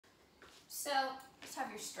So just have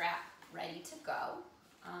your strap ready to go.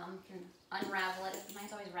 You can unravel it.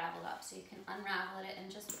 Mine's always raveled up, so you can unravel it and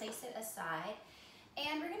just place it aside.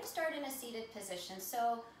 And we're going to start in a seated position.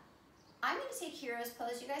 So I'm going to take hero's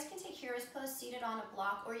pose. You guys can take hero's pose seated on a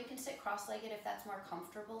block, or you can sit cross-legged if that's more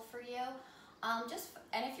comfortable for you. And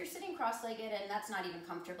if you're sitting cross-legged and that's not even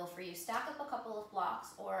comfortable for you, stack up a couple of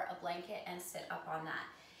blocks or a blanket and sit up on that.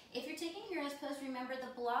 If you're taking hero's pose, remember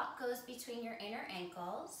the block goes between your inner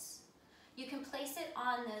ankles. You can place it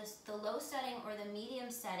on the low setting or the medium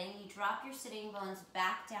setting. You drop your sitting bones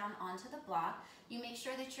back down onto the block. You make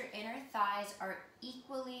sure that your inner thighs are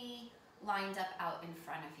equally lined up out in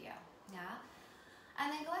front of you. Yeah?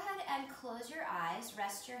 And then go ahead and close your eyes.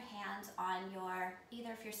 Rest your hands on your,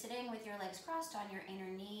 either if you're sitting with your legs crossed, on your inner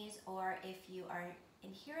knees, or if you are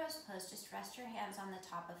in hero's pose, just rest your hands on the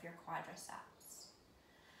top of your quadriceps.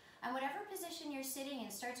 And whatever position you're sitting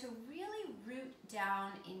in, start to really root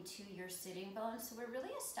down into your sitting bones. So we're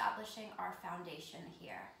really establishing our foundation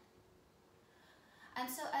here. And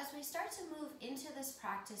so as we start to move into this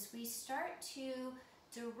practice, we start to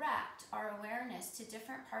direct our awareness to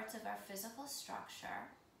different parts of our physical structure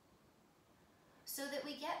so that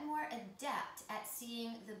we get more adept at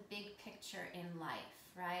seeing the big picture in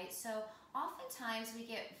life, right? So oftentimes we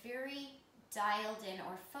get very dialed in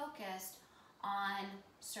or focused on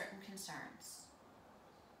certain concerns.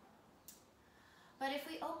 But if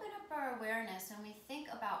we open up our awareness and we think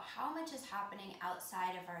about how much is happening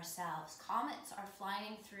outside of ourselves, comets are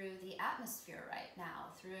flying through the atmosphere right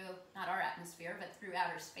now, through, not our atmosphere, but through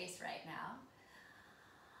outer space right now.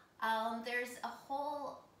 There's a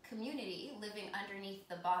whole community living underneath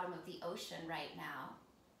the bottom of the ocean right now.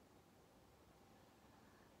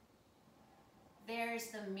 There's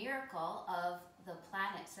the miracle of the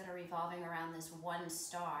planets that are revolving around this one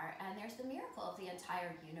star, and there's the miracle of the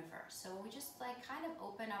entire universe. So we just like kind of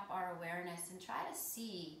open up our awareness and try to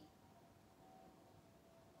see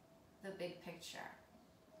the big picture.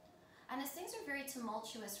 And as things are very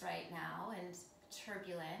tumultuous right now and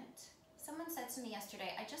turbulent, someone said to me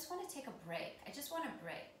yesterday, I just want to take a break. I just want a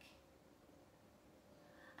break.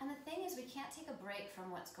 And the thing is, we can't take a break from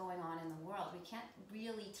what's going on in the world. We can't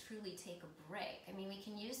really, truly take a break. I mean, we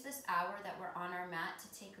can use this hour that we're on our mat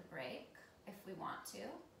to take a break if we want to.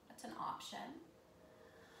 That's an option.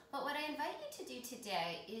 But what I invite you to do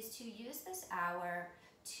today is to use this hour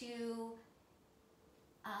to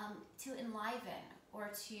enliven or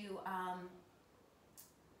to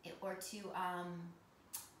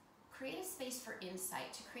create a space for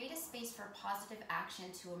insight, to create a space for positive action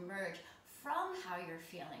to emerge from how you're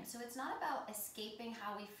feeling. So it's not about escaping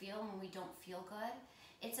how we feel when we don't feel good.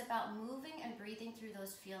 It's about moving and breathing through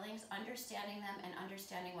those feelings, understanding them, and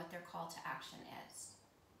understanding what their call to action is.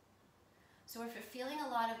 So if you're feeling a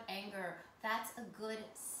lot of anger, that's a good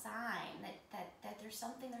sign that there's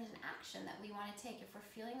an action that we want to take. If we're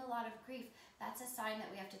feeling a lot of grief, that's a sign that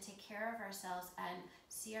we have to take care of ourselves and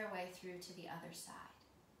see our way through to the other side.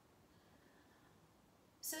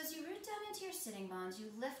 So as you root down into your sitting bones, you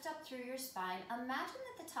lift up through your spine. Imagine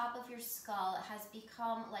that the top of your skull has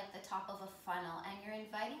become like the top of a funnel, and you're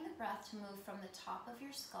inviting the breath to move from the top of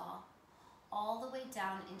your skull all the way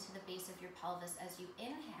down into the base of your pelvis as you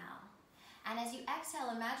inhale. And as you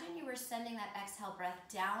exhale, imagine you were sending that exhale breath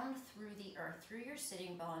down through the earth, through your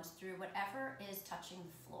sitting bones, through whatever is touching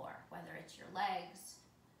the floor, whether it's your legs.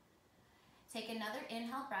 Take another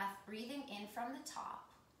inhale breath, breathing in from the top.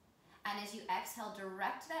 And as you exhale,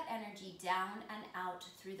 direct that energy down and out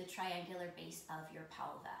through the triangular base of your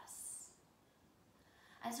pelvis.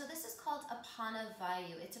 And so this is called apana,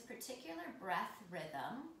 vayu. It's a particular breath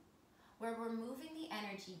rhythm where we're moving the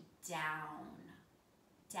energy down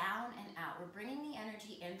and out. We're bringing the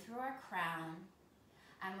energy in through our crown,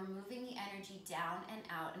 and we're moving the energy down and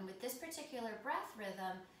out. And with this particular breath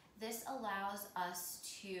rhythm, this allows us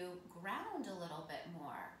to ground a little bit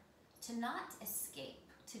more, to not escape,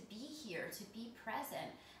 to be here, to be present,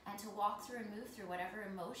 and to walk through and move through whatever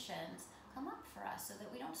emotions come up for us so that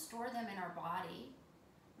we don't store them in our body.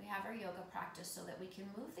 We have our yoga practice so that we can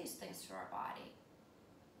move these things through our body.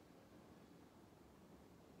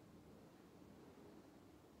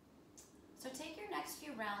 So take your next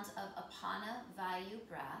few rounds of apana, vayu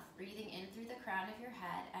breath, breathing in through the crown of your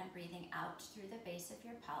head and breathing out through the base of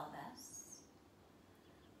your pelvis.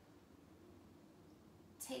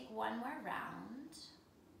 Take one more round.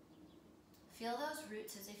 Feel those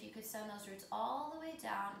roots as if you could send those roots all the way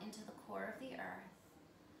down into the core of the earth.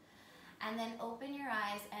 And then open your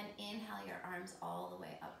eyes and inhale your arms all the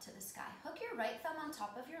way up to the sky. Hook your right thumb on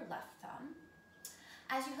top of your left thumb.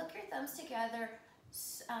 As you hook your thumbs together,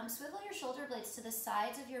 Swivel your shoulder blades to the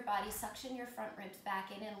sides of your body, suction your front ribs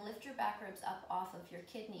back in, and lift your back ribs up off of your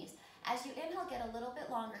kidneys. As you inhale, get a little bit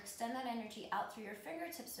longer, extend that energy out through your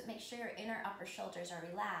fingertips, but make sure your inner upper shoulders are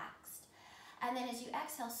relaxed. And then as you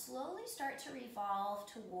exhale, slowly start to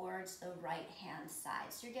revolve towards the right hand side.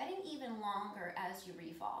 So you're getting even longer as you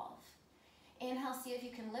revolve. Inhale, see if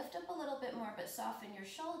you can lift up a little bit more, but soften your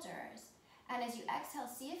shoulders. And as you exhale,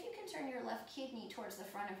 see if you can turn your left kidney towards the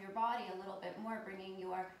front of your body a little bit more, bringing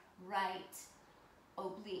your right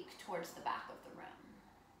oblique towards the back of the room.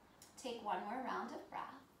 Take one more round of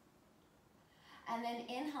breath. And then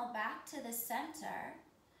inhale back to the center.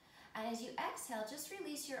 And as you exhale, just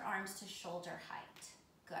release your arms to shoulder height.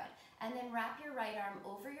 Good. And then wrap your right arm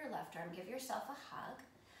over your left arm. Give yourself a hug.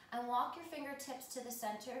 And walk your fingertips to the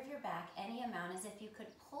center of your back any amount, as if you could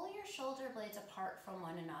pull your shoulder blades apart from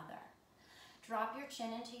one another. Drop your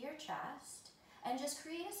chin into your chest and just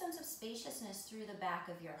create a sense of spaciousness through the back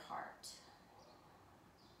of your heart.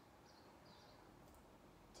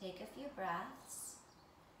 Take a few breaths.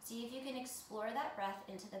 See if you can explore that breath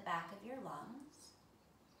into the back of your lungs.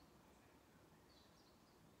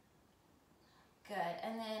 Good,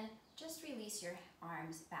 and then just release your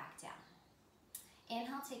arms back down.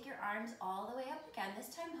 Inhale, take your arms all the way up again.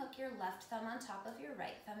 This time hook your left thumb on top of your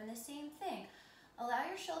right thumb, and the same thing. Allow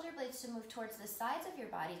your shoulder blades to move towards the sides of your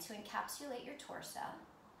body to encapsulate your torso.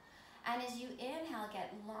 And as you inhale,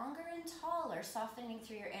 get longer and taller, softening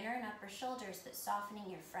through your inner and upper shoulders, but softening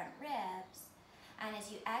your front ribs. And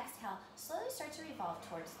as you exhale, slowly start to revolve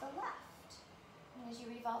towards the left. And as you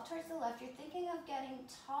revolve towards the left, you're thinking of getting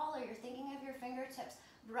taller. You're thinking of your fingertips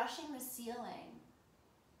brushing the ceiling.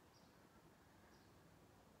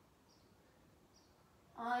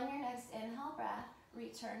 On your next inhale breath,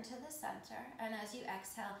 return to the center, and as you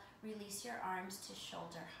exhale, release your arms to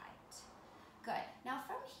shoulder height. Good. Now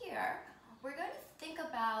from here, we're going to think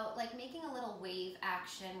about like making a little wave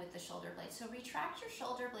action with the shoulder blades. So retract your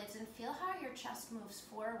shoulder blades and feel how your chest moves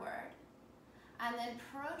forward. And then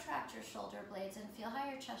protract your shoulder blades and feel how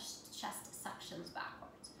your chest suctions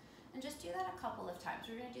backwards. And just do that a couple of times.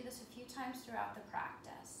 We're going to do this a few times throughout the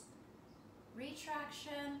practice.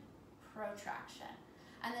 Retraction, protraction.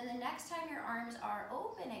 And then the next time your arms are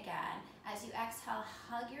open again, as you exhale,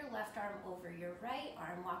 hug your left arm over your right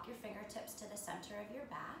arm. Walk your fingertips to the center of your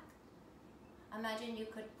back. Imagine you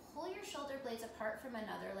could pull your shoulder blades apart from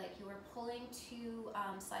another, like you were pulling two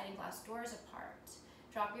sliding glass doors apart.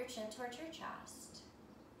 Drop your chin towards your chest.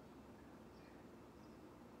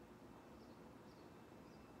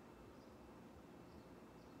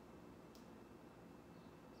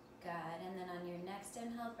 Good, and then on your next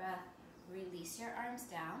inhale breath, release your arms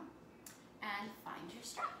down and find your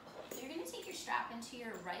strap. So you're going to take your strap into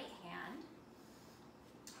your right hand.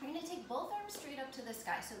 You're going to take both arms straight up to the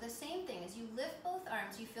sky. So the same thing, as you lift both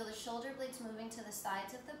arms, you feel the shoulder blades moving to the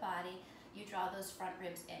sides of the body. You draw those front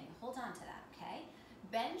ribs in. Hold on to that, okay?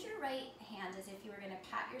 Bend your right hand as if you were going to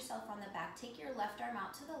pat yourself on the back. Take your left arm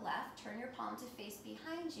out to the left. Turn your palm to face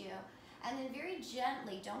behind you. And then very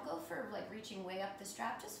gently, don't go for like reaching way up the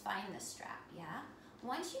strap, just find the strap, yeah?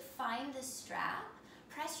 Once you find the strap,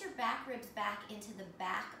 press your back ribs back into the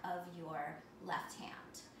back of your left hand.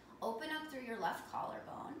 Open up through your left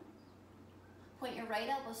collarbone. Point your right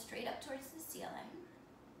elbow straight up towards the ceiling.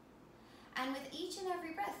 And with each and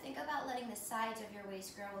every breath, think about letting the sides of your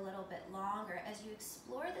waist grow a little bit longer as you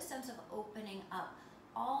explore the sense of opening up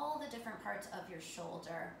all the different parts of your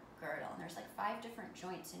shoulder girdle. And there's like 5 different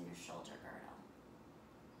joints in your shoulder girdle.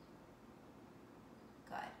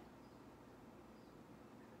 Good.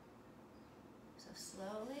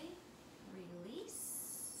 Slowly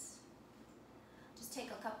release. Just take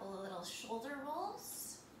a couple of little shoulder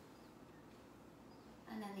rolls.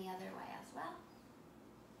 And then the other way as well.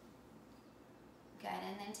 Good,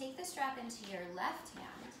 and then take the strap into your left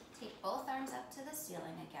hand. Take both arms up to the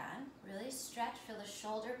ceiling again. Really stretch, feel the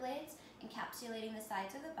shoulder blades encapsulating the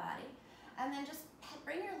sides of the body. And then just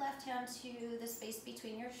bring your left hand to the space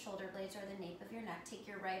between your shoulder blades or the nape of your neck. Take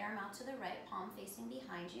your right arm out to the right, palm facing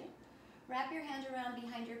behind you. Wrap your hand around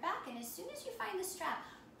behind your back, and as soon as you find the strap,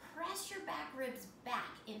 press your back ribs back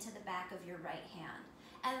into the back of your right hand.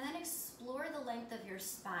 And then explore the length of your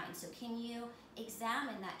spine. So can you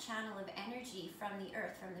examine that channel of energy from the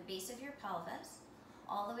earth, from the base of your pelvis,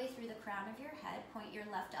 all the way through the crown of your head. Point your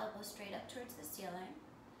left elbow straight up towards the ceiling.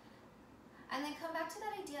 And then come back to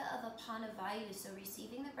that idea of apana vayu, so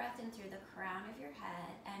receiving the breath in through the crown of your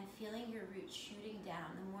head and feeling your roots shooting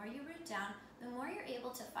down. The more you root down, the more you're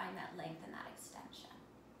able to find that length and that extension.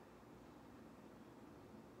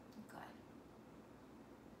 Good.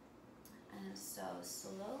 And so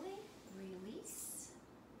slowly release.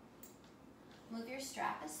 Move your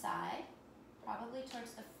strap aside, probably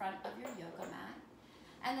towards the front of your yoga mat.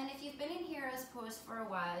 And then if you've been in hero's pose for a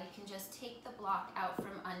while, you can just take the block out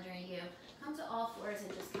from under you, come to all fours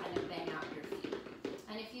and just kind of bang out your feet.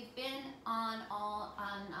 And if you've been on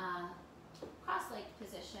cross-legged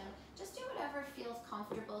position, just do whatever feels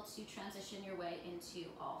comfortable to transition your way into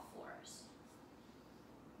all fours.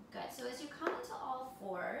 Good, so as you come into all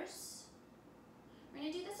fours, we're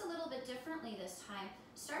gonna do this a little bit differently this time.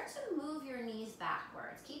 Start to move your knees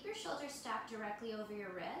backwards. Keep your shoulders stacked directly over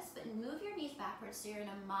your wrists, but move your knees backwards so you're in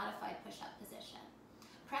a modified push-up position.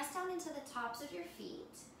 Press down into the tops of your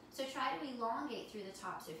feet. So try to elongate through the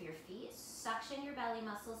tops of your feet. Suction your belly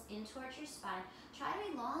muscles in towards your spine. Try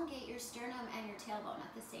to elongate your sternum and your tailbone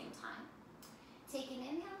at the same time. Take an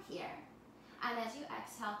inhale here, and as you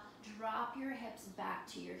exhale, drop your hips back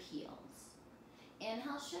to your heels.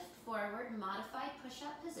 Inhale, shift forward, modified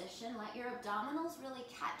push-up position. Let your abdominals really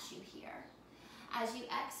catch you here. As you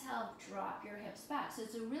exhale, drop your hips back. So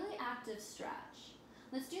it's a really active stretch.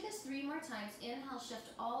 Let's do this 3 more times. Inhale, shift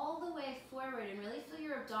all the way forward and really feel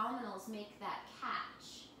your abdominals make that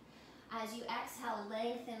catch. As you exhale,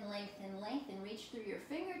 lengthen, lengthen, lengthen. Reach through your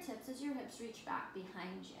fingertips as your hips reach back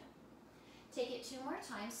behind you. Take it 2 more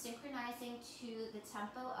times, synchronizing to the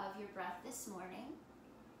tempo of your breath this morning.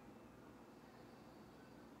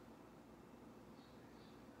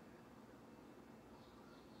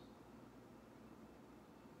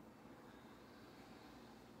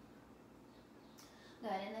 Good,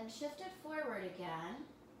 and then shift it forward again.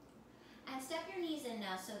 And step your knees in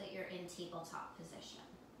now so that you're in tabletop position.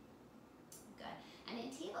 Good, and in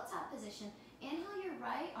tabletop position, inhale your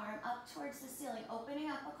right arm up towards the ceiling, opening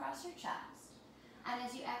up across your chest. And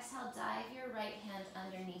as you exhale, dive your right hand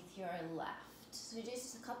underneath your left. So do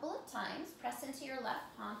this a couple of times. Press into your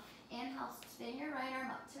left palm. Inhale, spin your right arm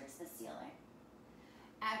up towards the ceiling.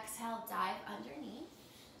 Exhale, dive underneath.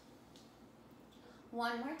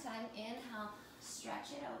 1 more time, inhale,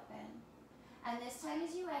 stretch it open. And this time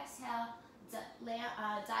as you exhale,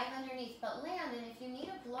 dive underneath, but land. And if you need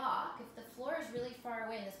a block, if the floor is really far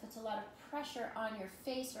away and this puts a lot of pressure on your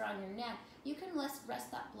face or on your neck, you can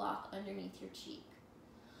rest that block underneath your cheek.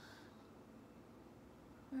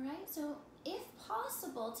 All right, so if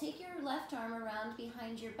possible, take your left arm around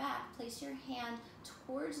behind your back. Place your hand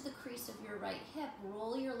towards the crease of your right hip.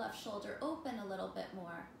 Roll your left shoulder open a little bit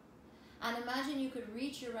more. And imagine you could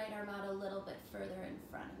reach your right arm out a little bit further in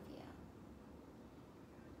front of you.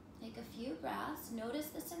 Take a few breaths. Notice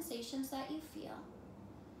the sensations that you feel.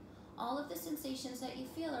 All of the sensations that you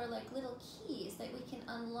feel are like little keys that we can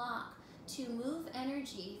unlock to move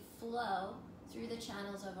energy flow through the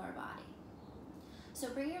channels of our body. So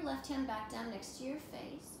bring your left hand back down next to your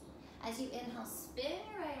face. As you inhale, spin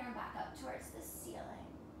your right arm back up towards the ceiling.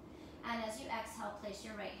 And as you exhale, place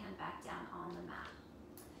your right hand back down on the mat.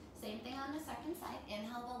 Same thing on the second side.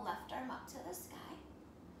 Inhale the left arm up to the sky.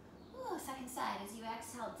 Ooh, second side. As you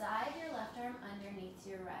exhale, dive your left arm underneath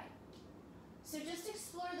your right. So just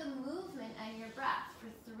explore the movement and your breath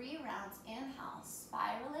for 3 rounds. Inhale,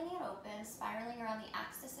 spiraling it open, spiraling around the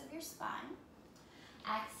axis of your spine.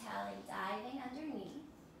 Exhaling, diving underneath.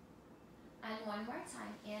 And 1 more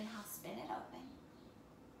time. Inhale, spin it open.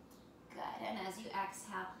 Good. And as you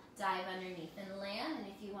exhale, dive underneath and land. And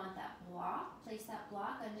if you want that block, place that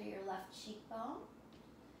block under your left cheekbone.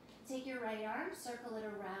 Take your right arm, circle it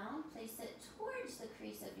around, place it towards the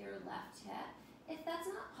crease of your left hip. If that's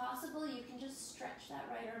not possible, you can just stretch that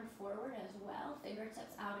right arm forward as well,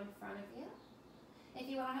 fingertips out in front of you. If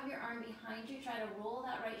you want to have your arm behind you, try to roll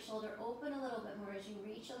that right shoulder open a little bit more as you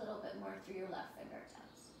reach a little bit more through your left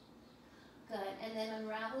fingertips. Good, and then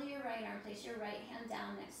unravel your right arm, place your right hand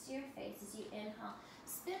down next to your face as you inhale.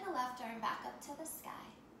 Spin the left arm back up to the sky.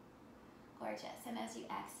 Gorgeous, and as you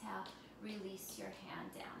exhale, release your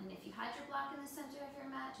hand down. And if you had your block in the center of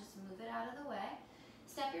your mat, just move it out of the way.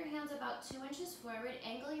 Step your hands about 2 inches forward,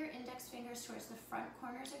 angle your index fingers towards the front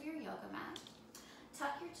corners of your yoga mat.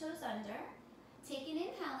 Tuck your toes under. Take an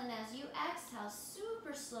inhale, and as you exhale,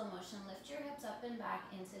 super slow motion, lift your hips up and back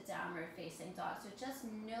into downward facing dog. So just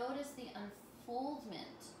notice the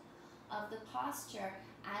unfoldment of the posture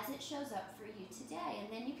as it shows up for you today.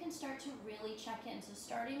 And then you can start to really check in. So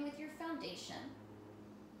starting with your foundation,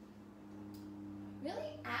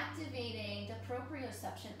 really activating the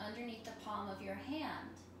proprioception underneath the palm of your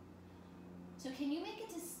hand. So can you make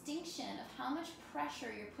a distinction of how much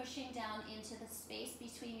pressure you're pushing down into the space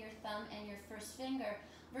between your thumb and your first finger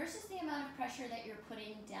versus the amount of pressure that you're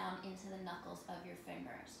putting down into the knuckles of your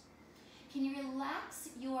fingers? Can you relax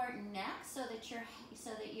your neck so that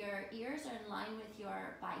your ears are in line with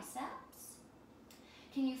your biceps?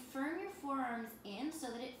 Can you firm your forearms in so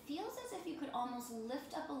that it feels as if you could almost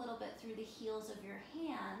lift up a little bit through the heels of your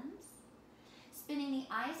hands? Spinning the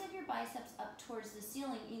eyes of your biceps up towards the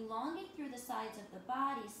ceiling, elongate through the sides of the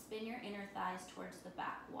body, spin your inner thighs towards the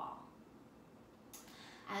back wall.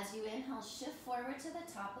 As you inhale, shift forward to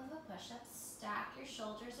the top of a push-up, stack your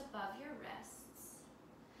shoulders above your wrists.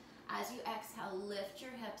 As you exhale, lift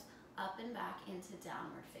your hips up and back into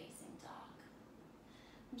downward facing dog.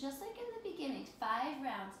 Just like in the beginning, 5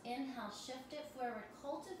 rounds. Inhale, shift it forward,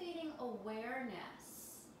 cultivating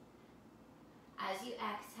awareness. As you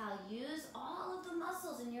exhale, use all of the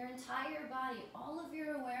muscles in your entire body, all of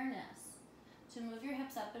your awareness, to move your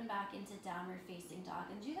hips up and back into downward facing dog.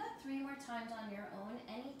 And do that 3 more times on your own,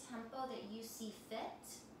 any tempo that you see fit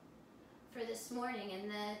for this morning. And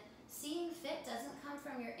the seeing fit doesn't come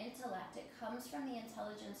from your intellect, it comes from the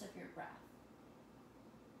intelligence of your breath.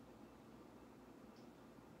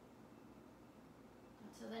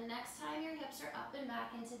 So the next time your hips are up and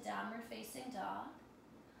back into downward facing dog,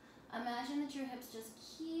 imagine that your hips just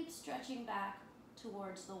keep stretching back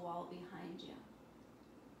towards the wall behind you.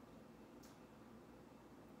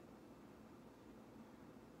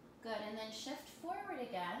 Good, and then shift forward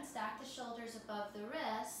again, stack the shoulders above the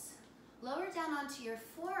wrists, lower down onto your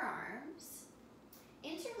forearms,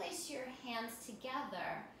 interlace your hands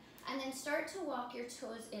together, and then start to walk your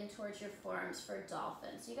toes in towards your forearms for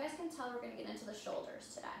dolphin. So you guys can tell we're gonna get into the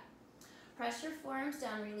shoulders today. Press your forearms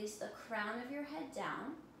down, release the crown of your head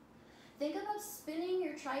down. Think about spinning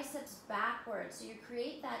your triceps backwards so you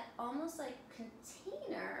create that almost like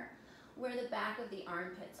container where the back of the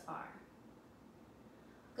armpits are.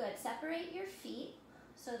 Good, separate your feet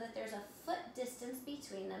so that there's a foot distance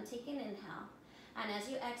between them. Take an inhale. And as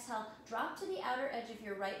you exhale, drop to the outer edge of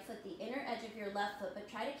your right foot, the inner edge of your left foot, but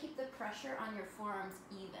try to keep the pressure on your forearms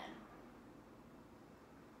even.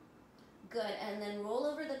 Good, and then roll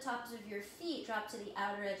over the tops of your feet, drop to the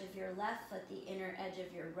outer edge of your left foot, the inner edge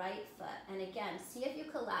of your right foot. And again, see if you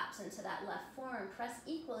collapse into that left forearm, press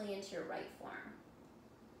equally into your right forearm.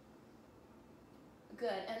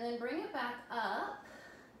 Good, and then bring it back up.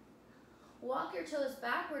 Walk your toes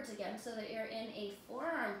backwards again so that you're in a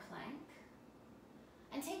forearm plank.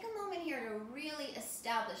 And take a moment here to really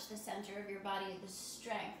establish the center of your body, the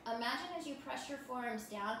strength. Imagine as you press your forearms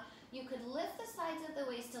down, you could lift the sides of the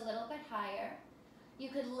waist a little bit higher. You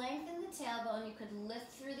could lengthen the tailbone. You could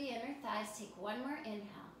lift through the inner thighs. Take 1 more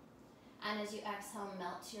inhale. And as you exhale,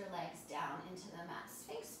 melt your legs down into the mat,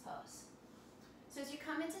 Sphinx pose. So as you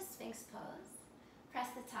come into Sphinx pose, press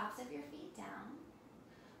the tops of your feet down.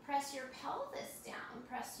 Press your pelvis down.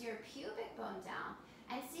 Press your pubic bone down.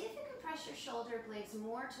 And see if you can press your shoulder blades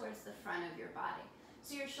more towards the front of your body.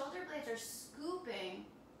 So your shoulder blades are scooping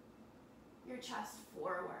your chest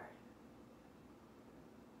forward.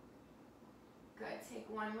 Good, take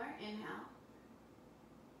 1 more inhale.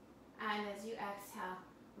 And as you exhale,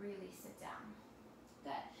 release it down.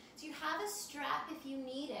 Good, so you have a strap if you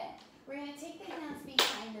need it. We're gonna take the hands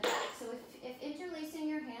behind the back. So if interlacing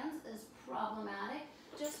your hands is problematic,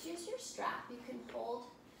 just use your strap. You can hold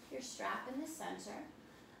your strap in the center.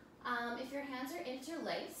 If your hands are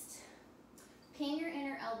interlaced, pin your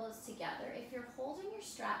inner elbows together. If you're holding your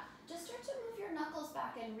strap, just start to move your knuckles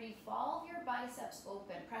back and revolve your biceps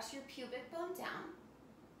open. Press your pubic bone down.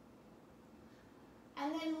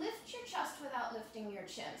 And then lift your chest without lifting your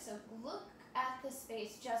chin. So look at the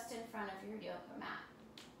space just in front of your yoga mat.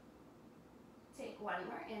 Take 1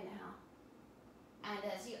 more inhale. And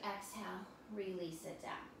as you exhale, release it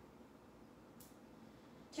down.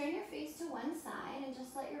 Turn your face to one side and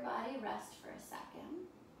just let your body rest for a second.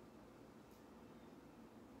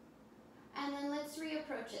 And then let's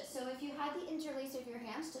reapproach it. So if you had the interlace of your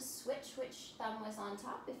hands, just switch which thumb was on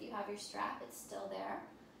top. If you have your strap, it's still there.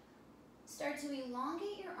 Start to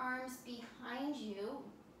elongate your arms behind you,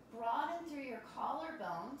 broaden through your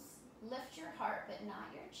collarbones, lift your heart but not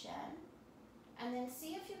your chin. And then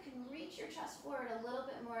see if you can reach your chest forward a little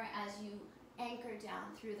bit more as you anchor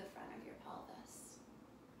down through the front of your pelvis.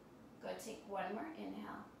 Good, take 1 more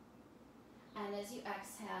inhale. And as you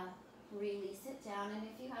exhale, release it down. And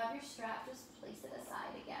if you have your strap, just place it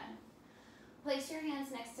aside again. Place your hands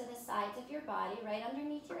next to the sides of your body, right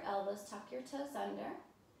underneath your elbows, tuck your toes under.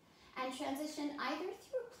 And transition either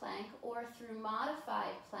through plank or through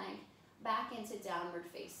modified plank back into downward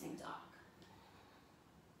facing dog.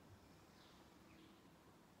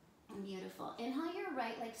 Beautiful. Inhale your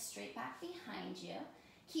right leg straight back behind you.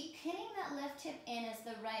 Keep pinning that left hip in as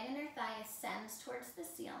the right inner thigh ascends towards the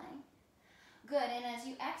ceiling. Good, and as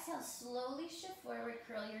you exhale, slowly shift forward,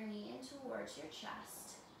 curl your knee in towards your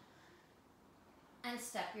chest. and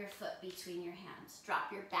step your foot between your hands.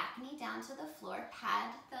 Drop your back knee down to the floor.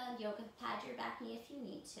 Pad your back knee if you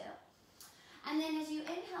need to. And then as you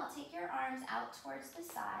inhale, take your arms out towards the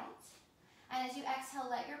sides. And as you exhale,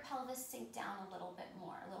 let your pelvis sink down a little bit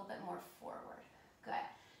more forward. Good.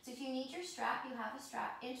 So if you need your strap, you have a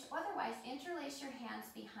strap. Otherwise, interlace your hands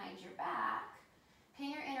behind your back.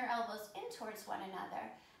 Pin your inner elbows in towards one another.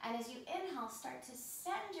 And as you inhale, start to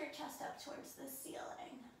send your chest up towards the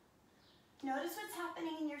ceiling. Notice what's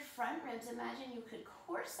happening in your front ribs. Imagine you could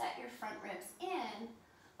corset your front ribs in,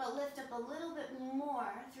 but lift up a little bit more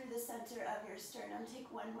through the center of your sternum. Take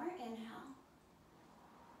one more inhale.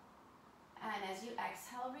 And as you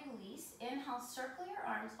exhale, release. Inhale, circle your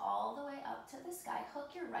arms all the way up to the sky.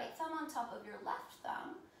 Hook your right thumb on top of your left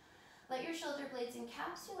thumb. Let your shoulder blades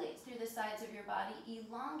encapsulate through the sides of your body.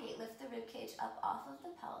 Elongate, lift the rib cage up off of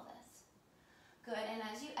the pelvis. Good, and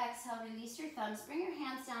as you exhale, release your thumbs. Bring your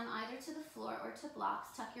hands down either to the floor or to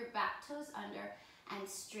blocks. Tuck your back toes under and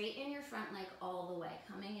straighten your front leg all the way,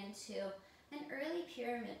 coming into an early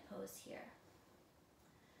pyramid pose here.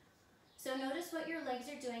 So notice what your legs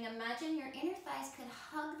are doing. Imagine your inner thighs could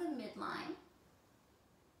hug the midline.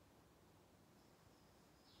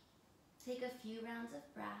 Take a few rounds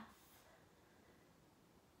of breath.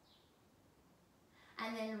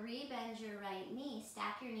 And then rebend your right knee.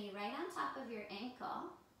 Stack your knee right on top of your ankle.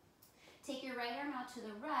 Take your right arm out to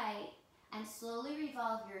the right and slowly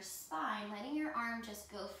revolve your spine, letting your arm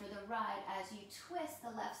just go for the ride as you twist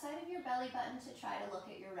the left side of your belly button to try to look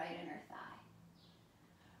at your right inner thigh.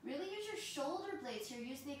 Really use your shoulder blades here.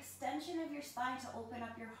 Use the extension of your spine to open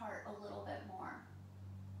up your heart a little bit more.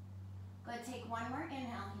 Good, take one more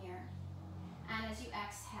inhale here. And as you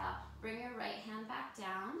exhale, bring your right hand back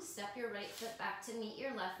down. Step your right foot back to meet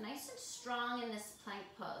your left. Nice and strong in this plank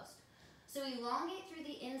pose. So elongate through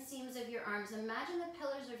the inseams of your arms. Imagine the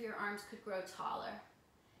pillars of your arms could grow taller.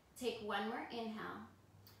 Take one more inhale.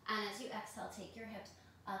 And as you exhale, take your hips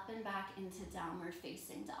up and back into downward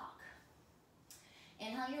facing dog.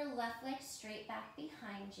 Inhale your left leg straight back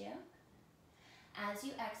behind you. As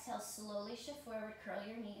you exhale, slowly shift forward, curl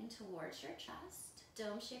your knee in towards your chest.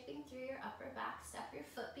 Dome shaping through your upper back. Step your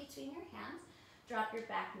foot between your hands. Drop your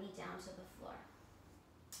back knee down to the floor.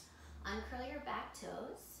 Uncurl your back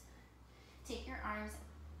toes. Take your arms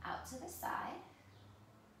out to the side.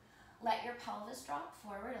 Let your pelvis drop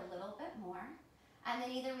forward a little bit more. And then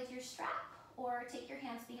either with your strap or take your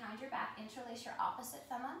hands behind your back, interlace your opposite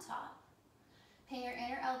thumb on top. Pin your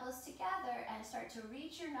inner elbows together and start to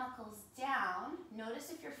reach your knuckles down.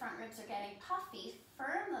 Notice if your front ribs are getting puffy.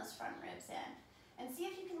 Firm those front ribs in. And see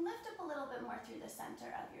if you can lift up a little bit more through the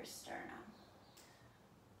center of your sternum.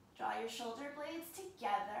 Draw your shoulder blades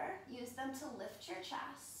together. Use them to lift your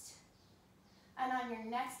chest. And on your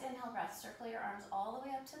next inhale breath, circle your arms all the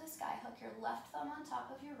way up to the sky. Hook your left thumb on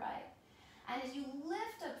top of your right. And as you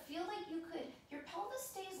lift up, feel like your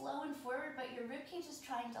pelvis stays low and forward, but your rib cage is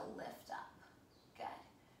trying to lift up. Good.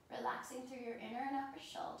 Relaxing through your inner and upper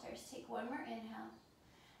shoulders. Take one more inhale.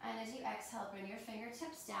 And as you exhale, bring your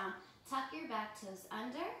fingertips down. Tuck your back toes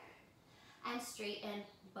under and straighten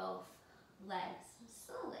both legs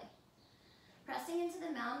slowly. Pressing into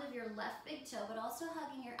the mound of your left big toe, but also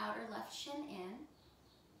hugging your outer left shin in.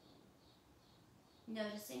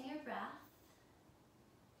 Noticing your breath.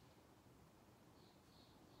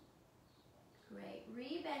 Great.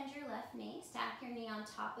 Rebend your left knee. Stack your knee on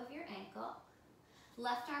top of your ankle.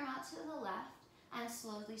 Left arm out to the left and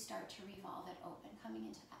slowly start to revolve it open, coming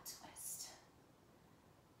into that twist.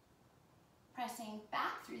 Pressing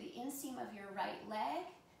back through the inseam of your right leg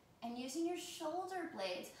and using your shoulder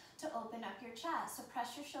blades to open up your chest. So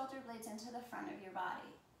press your shoulder blades into the front of your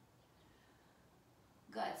body.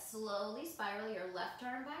 Good. Slowly spiral your left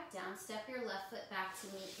arm back down. Step your left foot back to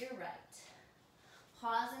meet your right.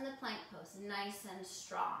 Pause in the plank pose, nice and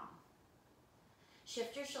strong.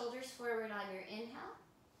 Shift your shoulders forward on your inhale.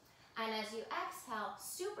 And as you exhale,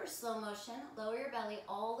 super slow motion, lower your belly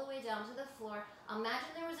all the way down to the floor.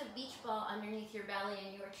 Imagine there was a beach ball underneath your belly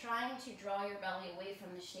and you were trying to draw your belly away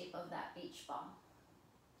from the shape of that beach ball.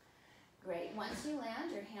 Great. Once you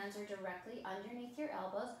land, your hands are directly underneath your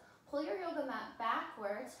elbows. Pull your yoga mat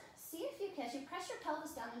backwards. See if you can, as you press your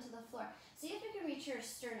pelvis down into the floor, see if you can reach your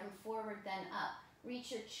sternum forward then up.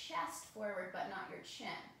 Reach your chest forward but not your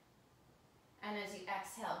chin. And as you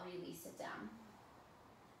exhale, release it down.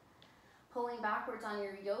 Pulling backwards on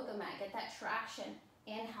your yoga mat, get that traction.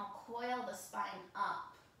 Inhale, coil the spine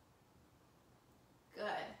up.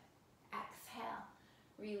 Good. Exhale,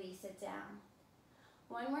 release it down.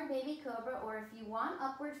 One more baby cobra, or if you want,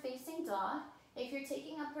 upward facing dog. If you're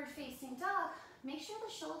taking upward facing dog, make sure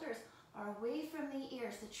the shoulders are away from from the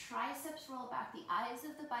ears. The triceps roll back. The eyes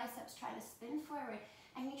of the biceps try to spin forward.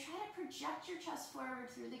 And you try to project your chest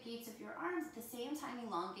forward through the gates of your arms at the same time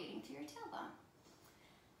elongating through your tailbone.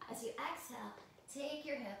 As you exhale, take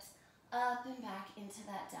your hips up and back into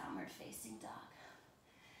that downward facing dog.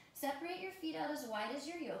 Separate your feet out as wide as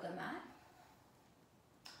your yoga mat.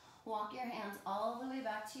 Walk your hands all the way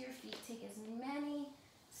back to your feet. Take as many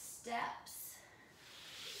steps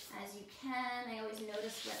as you can. I always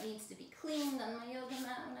notice what needs to be cleaned on my yoga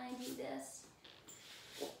mat when I do this.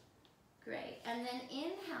 Great. And then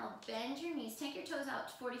inhale, bend your knees. Take your toes out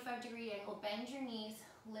to 45-degree angle. Bend your knees.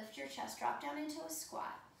 Lift your chest. Drop down into a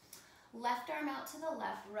squat. Left arm out to the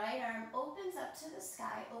left. Right arm opens up to the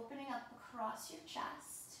sky, opening up across your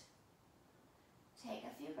chest. Take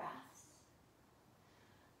a few breaths.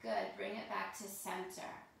 Good. Bring it back to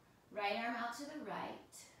center. Right arm out to the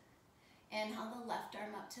right. Inhale the left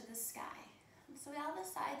arm up to the sky. So we have a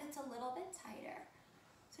side that's a little bit tighter.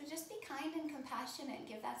 So just be kind and compassionate and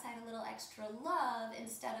give that side a little extra love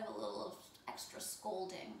instead of a little extra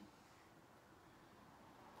scolding.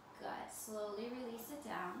 Good. Slowly release it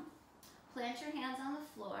down. Plant your hands on the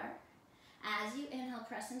floor. As you inhale,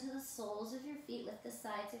 press into the soles of your feet. Lift the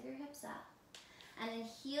sides of your hips up. And then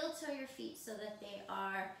heel toe your feet so that they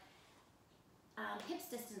are hips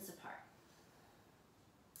distance apart.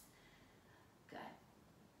 Good.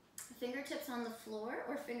 Fingertips on the floor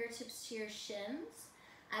or fingertips to your shins.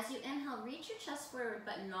 As you inhale, reach your chest forward,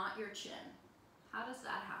 but not your chin. How does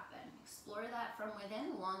that happen? Explore that from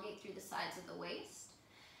within. Elongate through the sides of the waist.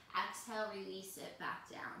 Exhale, release it back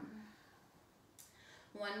down.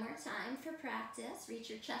 One more time for practice. Reach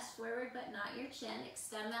your chest forward, but not your chin.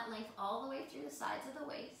 Extend that length all the way through the sides of the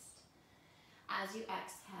waist. As you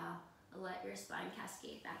exhale, let your spine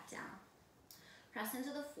cascade back down. Press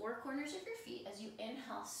into the four corners of your feet. As you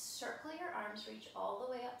inhale, circle your arms, reach all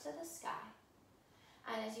the way up to the sky.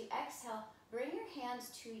 And as you exhale, bring your hands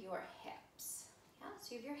to your hips. Yeah?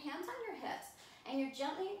 So you have your hands on your hips, and you're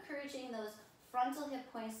gently encouraging those frontal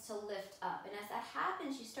hip points to lift up. And as that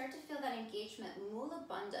happens, you start to feel that engagement, mula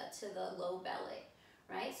bandha, to the low belly,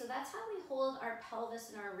 right? So that's how we hold our pelvis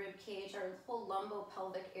and our rib cage, our whole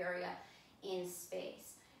lumbo-pelvic area in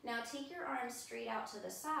space. Now take your arms straight out to the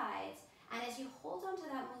sides, and as you hold onto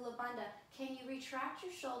that mula bandha, can you retract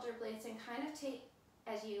your shoulder blades and kind of take,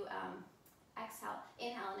 as you exhale,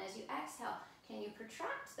 inhale, and as you exhale, can you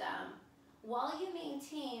protract them while you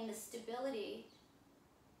maintain the stability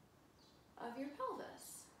of your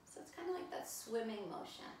pelvis? So it's kind of like that swimming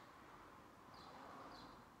motion.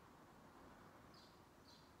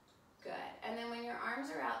 Good. And then when your arms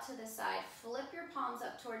are out to the side, flip your palms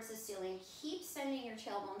up towards the ceiling. Keep sending your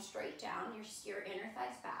tailbone straight down, your inner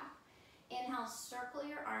thighs back. Inhale, circle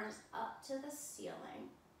your arms up to the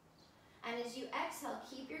ceiling. And as you exhale,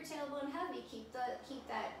 keep your tailbone heavy. Keep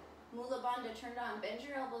that mula bandha turned on. Bend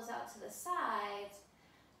your elbows out to the sides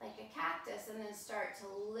like a cactus, and then start to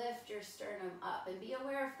lift your sternum up. And be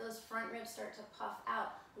aware if those front ribs start to puff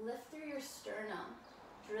out. Lift through your sternum.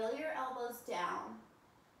 Drill your elbows down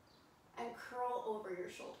and curl over your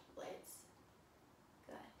shoulder blades.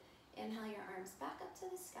 Good. Inhale your arms back up to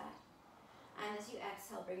the sky. And as you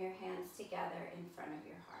exhale, bring your hands together in front of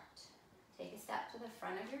your heart. Take a step to the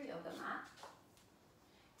front of your yoga mat.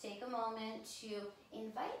 Take a moment to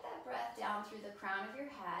invite that breath down through the crown of your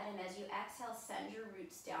head, and as you exhale, send your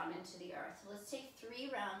roots down into the earth. Let's take 3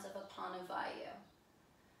 rounds of apana vayu,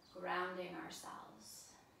 grounding ourselves.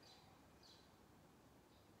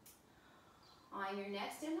 On your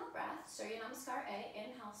next inhale breath, Surya Namaskar A,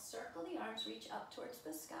 inhale, circle the arms, reach up towards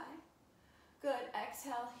the sky. Good,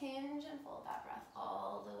 exhale, hinge and fold that breath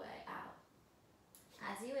all the way out.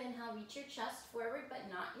 As you inhale, reach your chest forward, but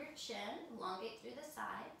not your chin. Elongate through the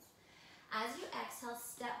sides. As you exhale,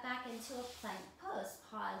 step back into a plank pose.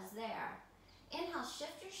 Pause there. Inhale,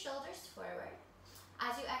 shift your shoulders forward.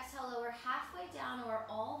 As you exhale, lower halfway down or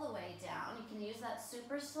all the way down. You can use that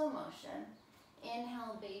super slow motion.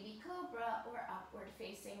 Inhale, baby cobra or upward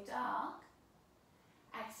facing dog.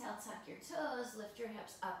 Exhale, tuck your toes, lift your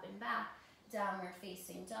hips up and back. Downward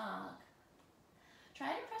facing dog.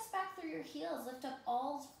 Try to press back through your heels. Lift up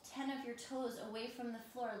all 10 of your toes away from the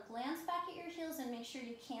floor. Glance back at your heels and make sure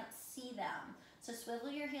you can't see them. So swivel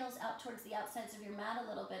your heels out towards the outsides of your mat a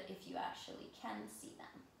little bit if you actually can see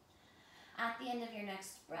them. At the end of your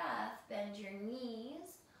next breath, bend your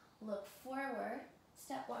knees, look forward,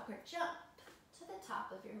 step, walk, or jump to the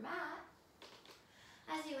top of your mat.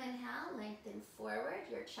 As you inhale, lengthen forward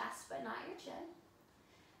your chest but not your chin.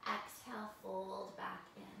 Exhale, fold back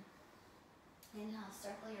in. Inhale,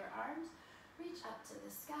 circle your arms, reach up to the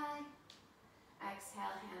sky.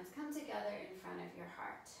 Exhale, hands come together in front of your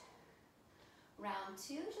heart. Round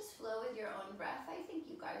 2, just flow with your own breath. I think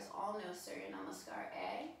you guys all know Surya Namaskar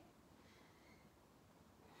A.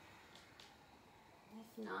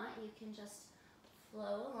 If not, you can just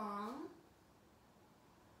flow along.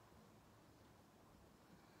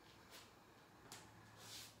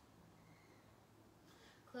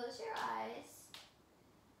 Close your eyes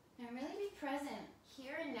and really be present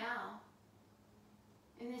here and now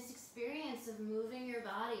in this experience of moving your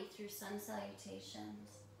body through sun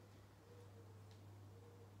salutations.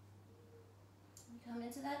 Come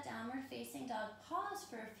into that downward facing dog. Pause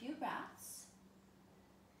for a few breaths.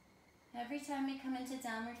 Every time we come into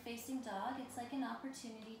downward facing dog, it's like an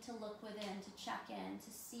opportunity to look within, to check in, to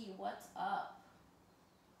see what's up.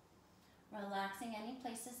 Relaxing any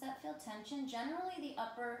places that feel tension, generally the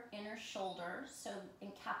upper inner shoulders, so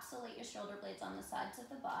encapsulate your shoulder blades on the sides of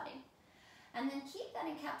the body. And then keep that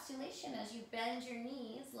encapsulation as you bend your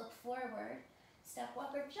knees, look forward, step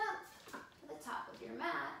up or jump to the top of your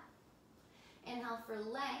mat. Inhale for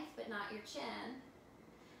length, but not your chin.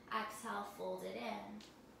 Exhale, fold it in.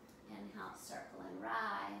 Inhale, circle and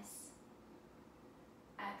rise.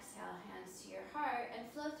 Exhale, hands to your heart, and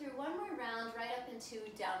flow through one more round right up into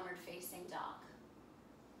downward facing dog.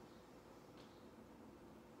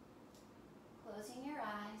 Closing your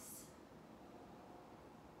eyes.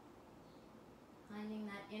 Finding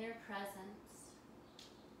that inner presence.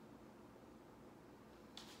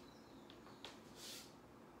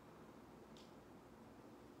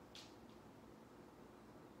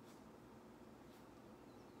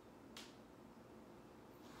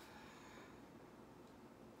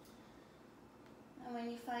 And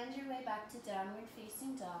when you find your way back to downward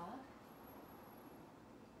facing dog,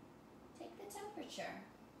 take the temperature.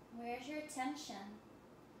 Where's your attention?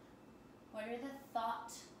 What are the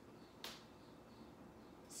thought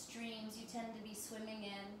streams you tend to be swimming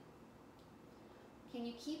in? Can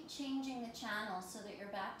you keep changing the channel so that you're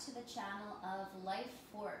back to the channel of life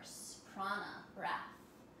force, prana, breath,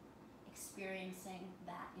 experiencing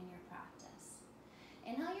that in your practice?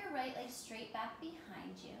 Inhale your right leg straight back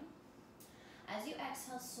behind you. As you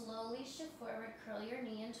exhale, slowly shift forward, curl your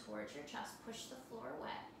knee in towards your chest, push the floor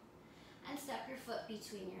away, and step your foot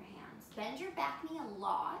between your hands. Bend your back knee a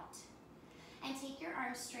lot, and take your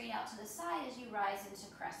arms straight out to the side as you rise into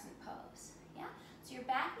crescent pose. Yeah? So your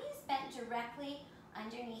back knee is bent directly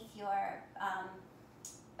underneath your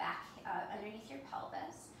underneath your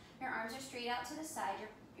pelvis. Your arms are straight out to the side,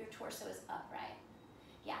 your torso is upright.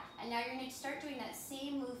 Yeah, and now you're going to start doing that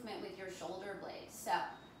same movement with your shoulder blades. So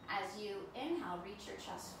as you inhale, reach your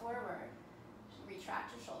chest forward,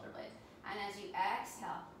 retract your shoulder blades. And as you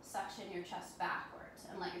exhale, suction your chest backwards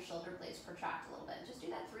and let your shoulder blades protract a little bit. Just do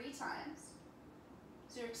that 3 times.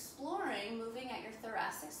 So you're exploring moving at your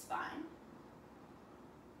thoracic spine.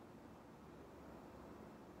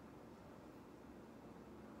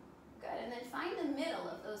 Good, and then find the middle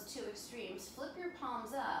of those 2 extremes. Flip your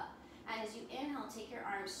palms up, and as you inhale, take your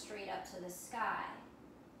arms straight up to the sky.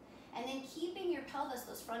 And then keeping your pelvis,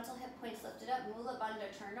 those frontal hip points lifted up, Mula Bandha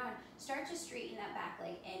turned on, start to straighten that back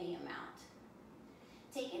leg any amount.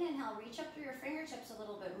 Take an inhale, reach up through your fingertips a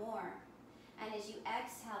little bit more. And as you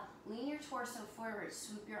exhale, lean your torso forward,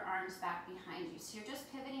 swoop your arms back behind you. So you're just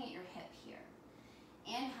pivoting at your hip here.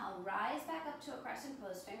 Inhale, rise back up to a crescent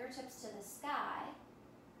pose, fingertips to the sky.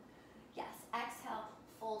 Yes, exhale,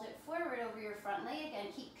 fold it forward over your front leg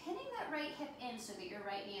again. Keep pinning that right hip in so that your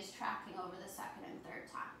right knee is tracking over the second and third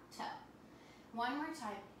toe. One more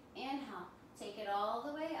time, inhale, take it all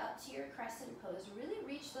the way up to your crescent pose. Really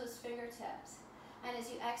reach those fingertips. And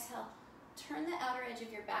as you exhale, turn the outer edge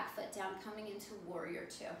of your back foot down, coming into warrior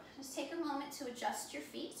 2. Just take a moment to adjust your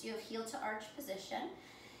feet so you have heel to arch position.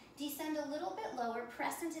 Descend a little bit lower,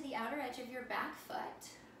 press into the outer edge of your back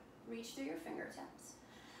foot. Reach through your fingertips.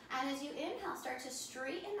 And as you inhale, start to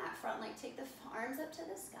straighten that front leg. Take the arms up to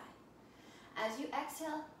the sky. As you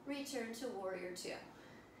exhale, return to warrior 2.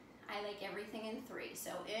 I like everything in 3.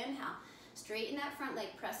 So inhale, straighten that front leg,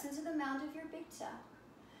 press into the mound of your big toe.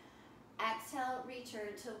 Exhale,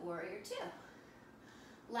 return to warrior 2.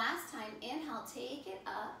 Last time, inhale, take it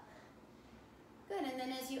up. Good, and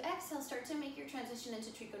then as you exhale, start to make your transition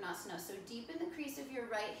into Trikonasana. So deepen the crease of your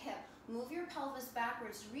right hip, move your pelvis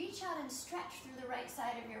backwards, reach out and stretch through the right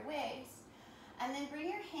side of your waist. And then bring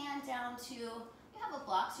your hand down to, you have a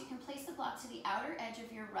block, so you can place the block to the outer edge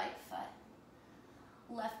of your right foot.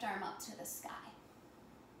 Left arm up to the sky.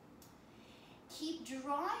 Keep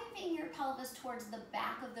driving your pelvis towards the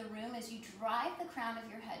back of the room as you drive the crown of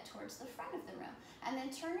your head towards the front of the room. And then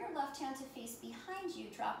turn your left hand to face behind you.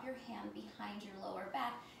 Drop your hand behind your lower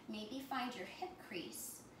back. Maybe find your hip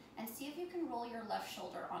crease and see if you can roll your left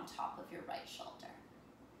shoulder on top of your right shoulder.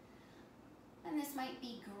 And this might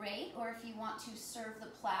be great, or if you want to serve the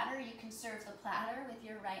platter, you can serve the platter with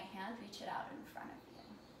your right hand, reach it out in front of you.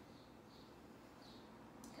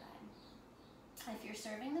 Good. If you're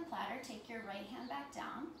serving the platter, take your right hand back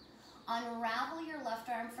down, unravel your left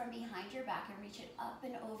arm from behind your back and reach it up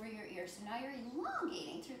and over your ear. So now you're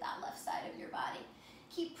elongating through that left side of your body.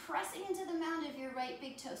 Keep pressing into the mound of your right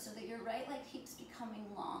big toe so that your right leg keeps becoming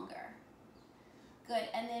longer. Good,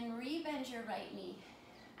 and then rebend your right knee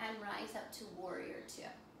and rise up to warrior two.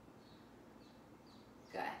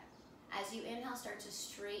 Good. As you inhale, start to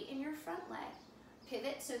straighten your front leg.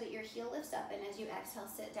 Pivot so that your heel lifts up, and as you exhale,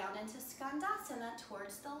 sit down into Skandasana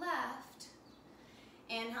towards the left.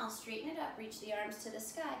 Inhale, straighten it up, reach the arms to the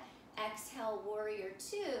sky. Exhale, warrior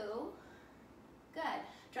two. Good.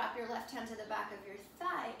 Drop your left hand to the back of your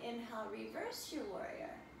thigh. Inhale, reverse your warrior.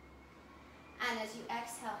 And as you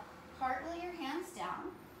exhale, cartwheel your hands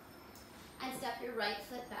down and step your right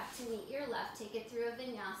foot back to meet your left. Take it through a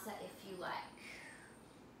vinyasa if you like.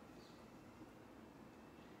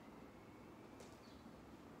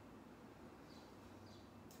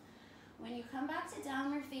 When you come back to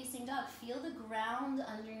downward facing dog, feel the ground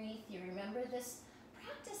underneath you. Remember, this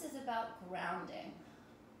practice is about grounding.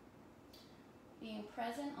 Being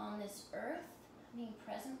present on this earth, being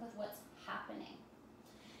present with what's happening.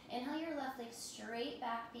 Inhale your left leg straight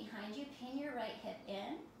back behind you, pin your right hip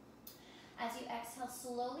in. As you exhale,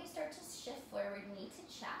 slowly start to shift forward, knee to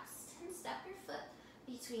chest, and step your foot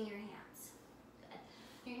between your hands. Good.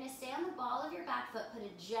 You're gonna stay on the ball of your back foot, put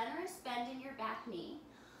a generous bend in your back knee,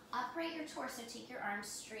 upright your torso, take your arms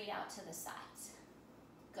straight out to the sides.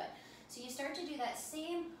 Good. So you start to do that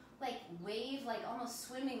same wave, almost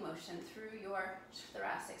swimming motion through your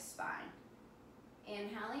thoracic spine.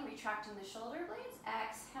 Inhaling, retracting the shoulder blades.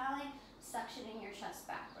 Exhaling, suctioning your chest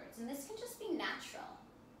backwards. And this can just be natural.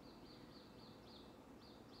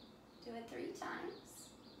 Do it 3 times.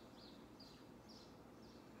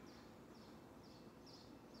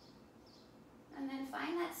 And then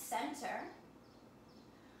find that center.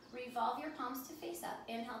 Revolve your palms to face up.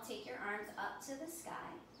 Inhale, take your arms up to the sky.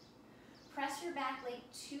 Press your back leg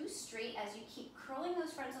too straight as you keep curling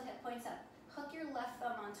those frontal hip points up. Hook your left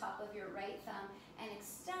thumb on top of your right thumb and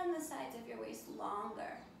extend the sides of your waist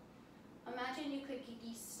longer. Imagine you could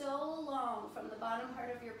be so long from the bottom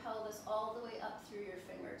part of your pelvis all the way up through your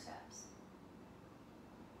fingertips.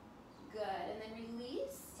 Good, and then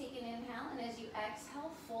release, take an inhale, and as you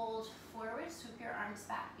exhale, fold forward, swoop your arms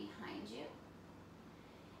back behind you.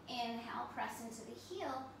 Inhale, press into the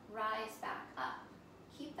heel, rise back up.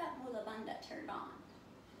 Keep that mula bandha turned on.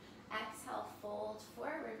 Exhale, fold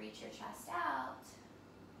forward, reach your chest out.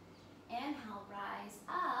 Inhale, rise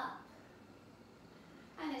up.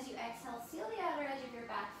 And as you exhale, seal the outer edge of your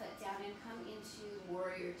back foot down and come into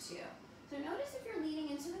warrior two. So notice if you're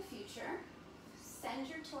leaning into the future, send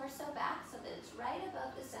your torso back so that it's right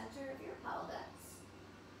above the center of your pelvis.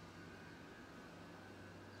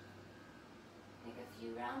 Take a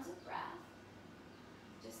few rounds of breath.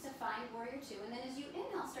 Just to find warrior two. And then as you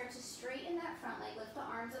inhale, start to straighten that front leg, lift the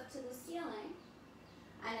arms up to the ceiling.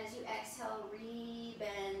 And as you exhale,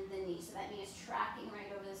 re-bend the knee. So that knee is tracking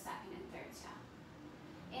right over the second and third toe.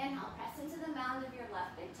 Inhale, press into the mound of your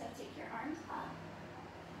left big toe. Take your arms up.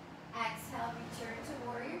 Exhale, return to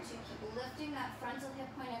warrior two. Keep lifting that frontal hip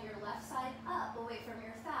point of your left side up away from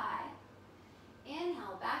your thigh.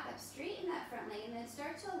 Inhale, back up, straighten that front leg, and then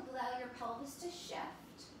start to allow your pelvis to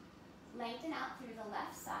shift. Lengthen out through the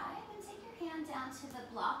left side and take your hand down to the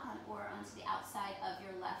block or onto the outside of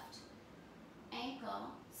your left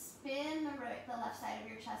ankle. Spin the left side of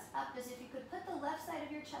your chest up as if you could put the left side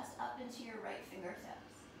of your chest up into your right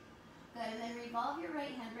fingertips. Good, and then revolve your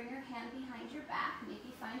right hand, bring your hand behind your back,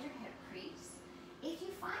 maybe find your hip crease. If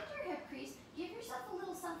you find your hip crease, give yourself a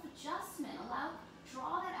little self-adjustment.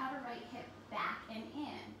 Draw that outer right hip back and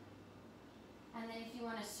in. And then if you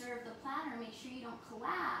want to serve the platter, make sure you don't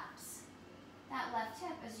collapse that left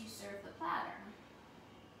hip as you serve the platter.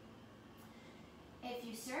 If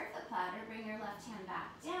you serve the platter, bring your left hand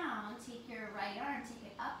back down, take your right arm, take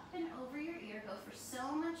it up and over your ear, go for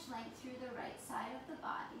so much length through the right side of the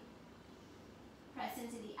body. Press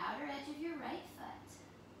into the outer edge of your right foot.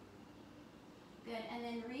 Good, and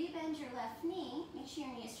then re-bend your left knee, make sure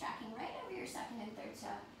your knee is tracking right over your second and third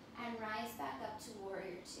toe, and rise back up to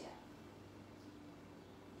warrior two.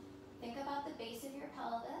 Think about the base of your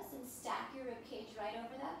pelvis and stack your ribcage right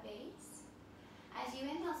over that base. As you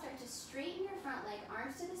inhale, start to straighten your front leg,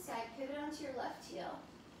 arms to the sky, pivot onto your left heel.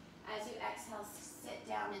 As you exhale, sit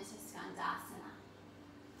down into Skandasana.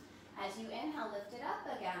 As you inhale, lift it up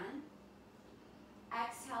again.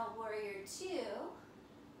 Exhale, warrior two.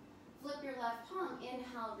 Flip your left palm,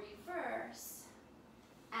 inhale, reverse.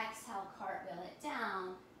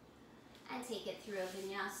 it through a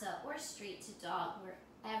vinyasa or straight to dog,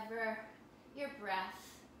 wherever your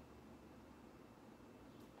breath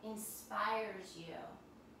inspires you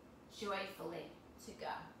joyfully to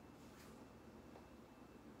go.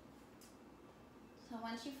 So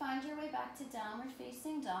once you find your way back to downward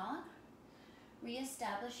facing dog,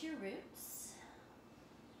 reestablish your roots.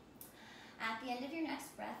 At the end of your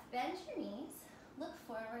next breath, bend your knees, look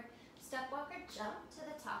forward, step, walk, or jump to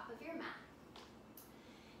the top of your mat.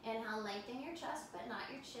 Inhale, lengthen your chest, but not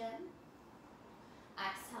your chin.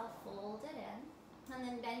 Exhale, fold it in, and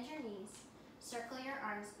then bend your knees. Circle your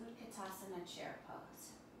arms, Utkatasana chair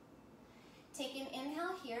pose. Take an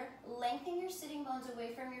inhale here, lengthen your sitting bones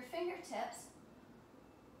away from your fingertips.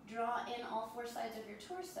 Draw in all four sides of your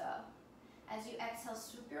torso. As you exhale,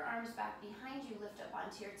 swoop your arms back behind you, lift up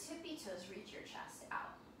onto your tippy toes, reach your chest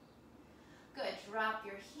out. Good, drop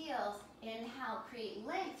your heels. Inhale, create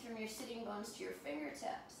length from your sitting bones to your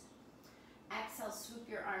fingertips. Exhale, swoop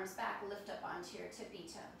your arms back, lift up onto your tippy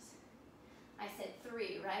toes. I said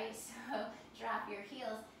 3, right? So drop your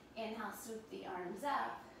heels. Inhale, swoop the arms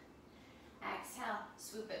up. Exhale,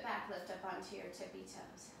 swoop it back, lift up onto your tippy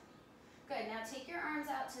toes. Good, now take your arms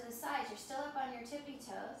out to the sides. You're still up on your tippy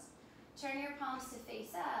toes. Turn your palms to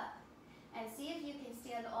face up and see if you can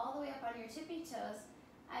stand all the way up on your tippy toes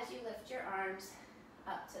as you lift your arms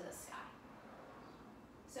up to the sky.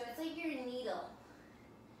 So it's like you're a needle.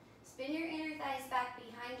 Spin your inner thighs back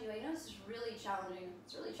behind you. I know this is really challenging.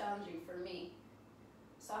 It's really challenging for me.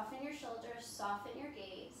 Soften your shoulders, soften your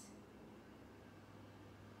gaze.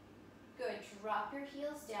 Good, drop your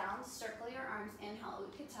heels down, circle your arms, inhale,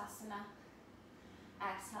 Utkatasana.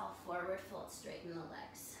 Exhale, forward fold, straighten the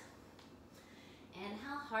legs.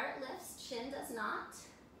 Inhale, heart lifts, chin does not.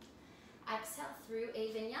 Exhale through a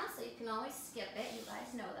vinyasa. You can always skip it, you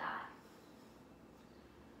guys know that.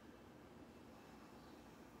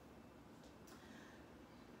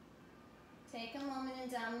 Take a moment in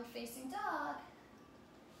downward facing dog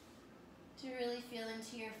to really feel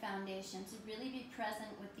into your foundation, to really be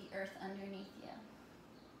present with the earth underneath you.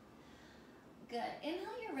 Good.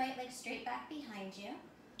 Inhale your right leg straight back behind you.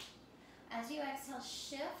 As you exhale,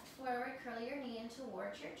 shift forward, curl your knee in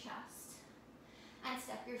towards your chest, and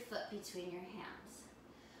step your foot between your hands.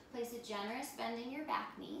 Place a generous bend in your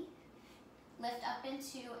back knee. Lift up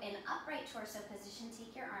into an upright torso position.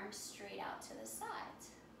 Take your arms straight out to the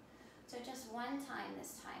sides. So just one time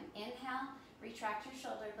this time. Inhale, retract your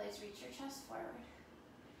shoulder blades, reach your chest forward.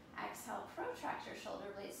 Exhale, protract your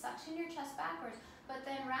shoulder blades, suction your chest backwards, but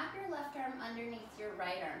then wrap your left arm underneath your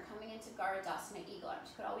right arm, coming into Garudasana, eagle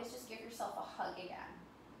arms. You could always just give yourself a hug again.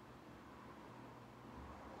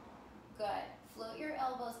 Good. Float your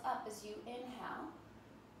elbows up as you inhale.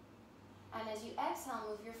 And as you exhale,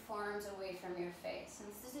 move your forearms away from your face. And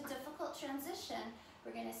this is a difficult transition.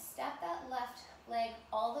 We're going to step that left leg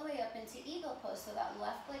all the way up into eagle pose, so that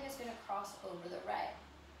left leg is going to cross over the right.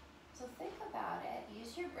 So think about it.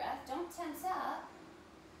 Use your breath. Don't tense up.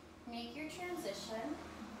 Make your transition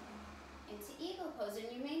into eagle pose, and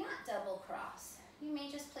you may not double cross. You may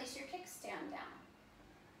just place your kickstand down.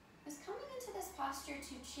 It's coming into this posture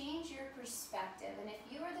to change your perspective, and if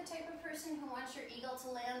you are the type of person who wants your eagle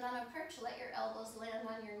to land on a perch, let your elbows land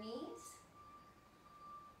on your knees.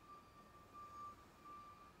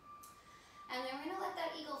 And then we're going to let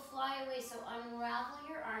that eagle fly away, so unravel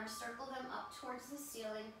your arms, circle them up towards the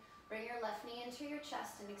ceiling, bring your left knee into your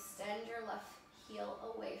chest, and extend your left heel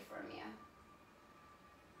away from you.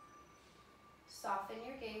 Soften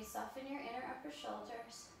your gaze, soften your inner upper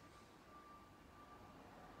shoulders.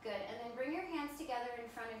 Good, and then bring your hands together in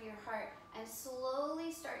front of your heart and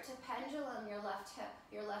slowly start to pendulum your left hip,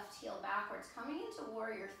 your left heel backwards, coming into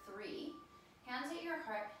warrior 3. Hands at your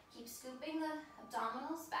heart, keep scooping the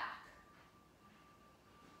abdominals back.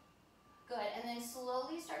 Good, and then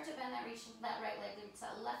slowly start to bend that right leg, reach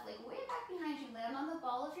that left leg way back behind you. Land on the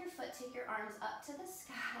ball of your foot, take your arms up to the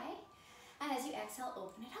sky. And as you exhale,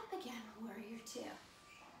 open it up again, warrior 2. Good.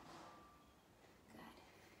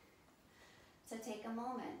 So take a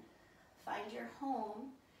moment, find your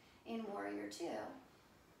home in warrior 2.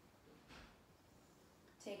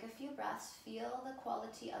 Take a few breaths, feel the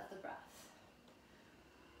quality of the breath.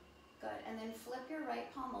 Good, and then flip your right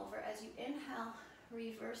palm over as you inhale.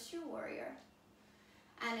 Reverse your warrior.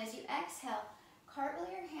 And as you exhale, cartwheel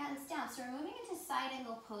your hands down. So we're moving into side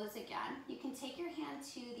angle pose again. You can take your hand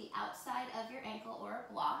to the outside of your ankle or a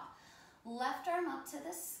block. Left arm up to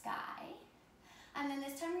the sky. And then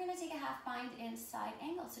this time we're going to take a half bind in side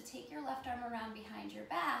angle. So take your left arm around behind your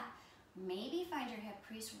back. Maybe find your hip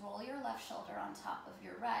crease. Roll your left shoulder on top of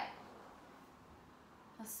your right.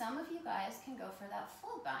 Some of you guys can go for that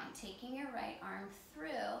full bind, taking your right arm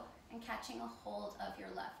through and catching a hold of your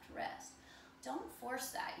left wrist. Don't force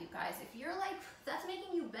that, you guys. If you're like, that's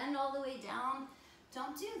making you bend all the way down,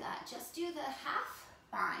 don't do that. Just do the half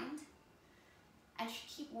bind and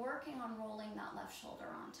keep working on rolling that left shoulder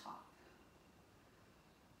on top.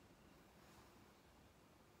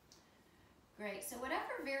 Great, so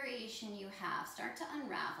whatever variation you have, start to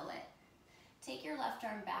unravel it. Take your left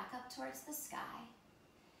arm back up towards the sky.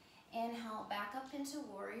 Inhale, back up into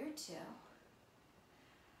warrior two.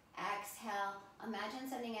 Exhale, imagine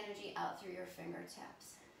sending energy out through your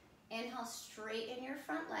fingertips. Inhale, straighten your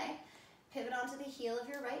front leg. Pivot onto the heel of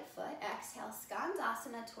your right foot. Exhale,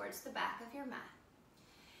 Skandasana towards the back of your mat.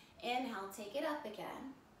 Inhale, take it up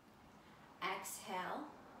again. Exhale,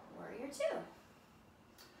 warrior two.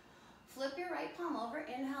 Flip your right palm over.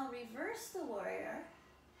 Inhale, reverse the warrior.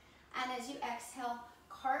 And as you exhale,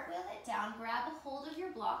 cartwheel it down. Grab a hold of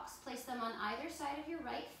your blocks. Place them on either side of your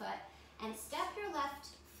right foot. And step your left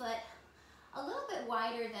foot a little bit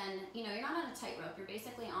wider than, you're not on a tightrope. You're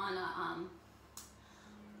basically on a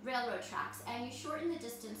railroad tracks. And you shorten the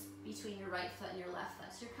distance between your right foot and your left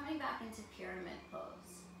foot. So you're coming back into pyramid pose.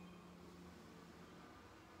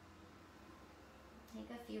 Take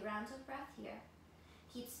a few rounds of breath here.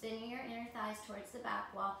 Keep spinning your inner thighs towards the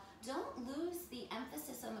back wall. Don't lose the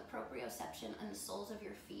emphasis on the proprioception and the soles of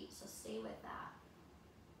your feet, so stay with that.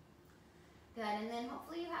 Good, and then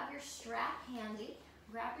hopefully you have your strap handy.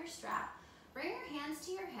 Grab your strap, bring your hands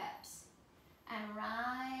to your hips, and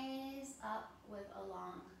rise up with a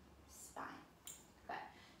long spine. Good,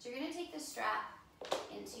 so you're gonna take the strap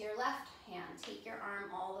into your left hand. Take your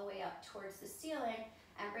arm all the way up towards the ceiling,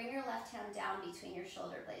 and bring your left hand down between your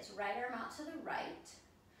shoulder blades. Right arm out to the right.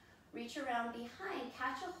 Reach around behind,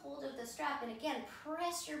 catch a hold of the strap, and again,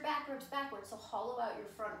 press your back ribs backwards, so hollow out your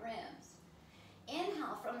front ribs.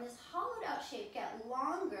 Inhale, from this hollowed out shape, get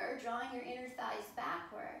longer, drawing your inner thighs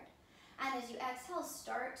backward. And as you exhale,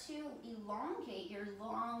 start to elongate your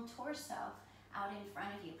long torso out in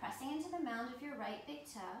front of you, pressing into the mound of your right big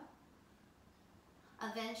toe.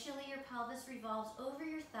 Eventually, your pelvis revolves over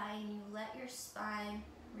your thigh and you let your spine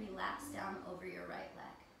relax down over your right leg.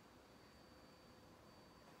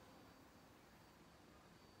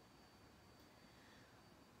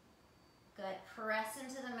 Good. Press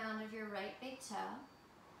into the mound of your right big toe.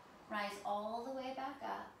 Rise all the way back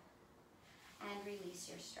up and release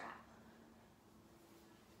your strap.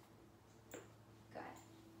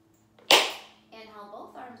 Good. Inhale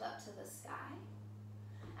both arms up to the sky.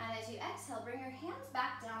 And as you exhale, bring your hands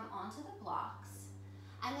back down onto the blocks.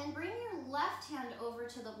 And then bring your left hand over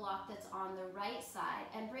to the block that's on the right side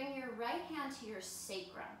and bring your right hand to your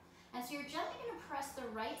sacrum. And so you're gently going to press the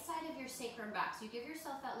right side of your sacrum back. So you give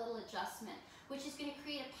yourself that little adjustment, which is going to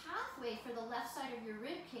create a pathway for the left side of your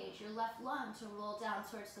rib cage, your left lung, to roll down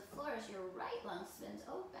towards the floor as your right lung spins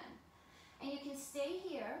open. And you can stay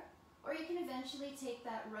here, or you can eventually take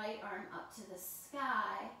that right arm up to the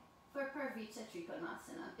sky for Parivrtta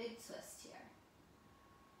Trikonasana, big twist here.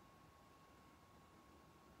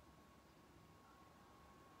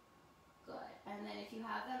 Good, and then if you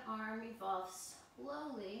have that arm, revolve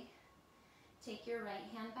slowly. Take your right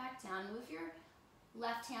hand back down. Move your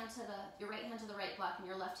left hand to your right hand to the right block and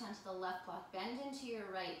your left hand to the left block. Bend into your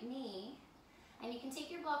right knee. And you can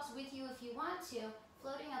take your blocks with you if you want to,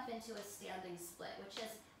 floating up into a standing split, which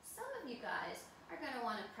is, some of you guys are going to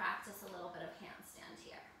want to practice a little bit of handstand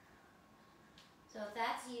here. So if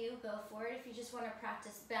that's you, go for it. If you just want to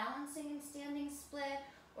practice balancing and standing split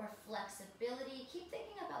or flexibility, keep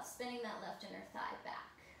thinking about spinning that left inner thigh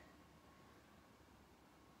back.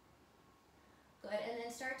 Good, and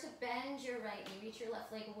then start to bend your right knee. Reach your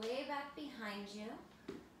left leg way back behind you.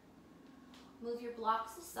 Move your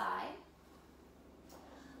blocks aside.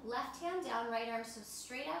 Left hand down, right arm so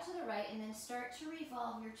straight out to the right, and then start to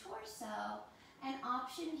revolve your torso. An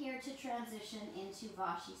option here to transition into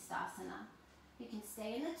Vashisthasana. You can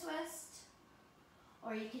stay in the twist,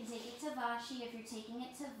 or you can take it to Vashi. If you're taking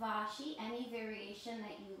it to Vashi, any variation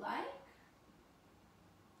that you like.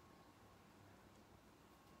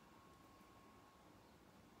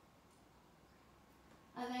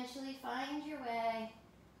 Eventually find your way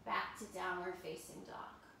back to downward facing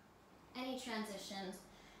dog. Any transitions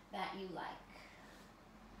that you like.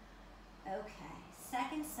 Okay,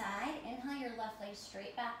 second side, inhale your left leg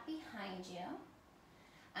straight back behind you.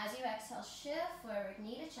 As you exhale, shift forward,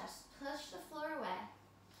 knee to chest, push the floor away,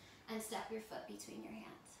 and step your foot between your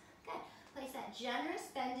hands. Good, place that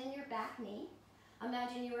generous bend in your back knee.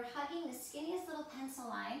 Imagine you were hugging the skinniest little pencil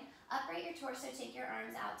line. Upright your torso, take your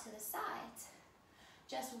arms out to the sides.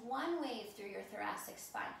 Just one wave through your thoracic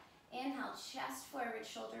spine. Inhale, chest forward,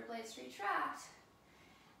 shoulder blades retract.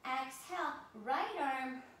 Exhale, right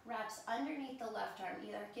arm wraps underneath the left arm.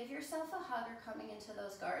 Either give yourself a hug or coming into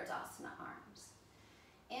those Garudasana arms.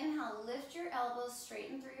 Inhale, lift your elbows,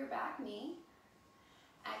 straighten through your back knee.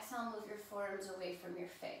 Exhale, move your forearms away from your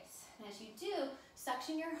face. And as you do,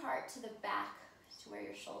 suction your heart to the back to where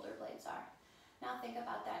your shoulder blades are. Now think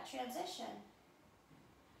about that transition.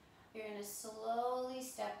 You're going to slowly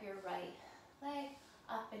step your right leg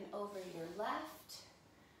up and over your left,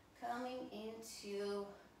 coming into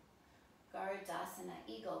Garudasana,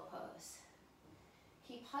 Eagle Pose.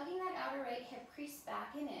 Keep hugging that outer right hip crease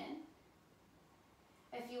back and in.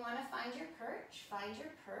 If you want to find your perch, find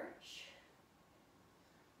your perch.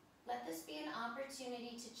 Let this be an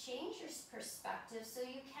opportunity to change your perspective so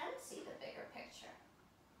you can see the bigger picture.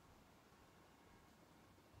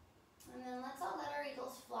 And then let's all let our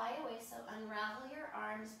eagles fly away. So unravel your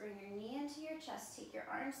arms, bring your knee into your chest, take your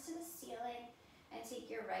arms to the ceiling, and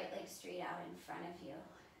take your right leg straight out in front of you.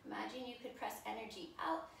 Imagine you could press energy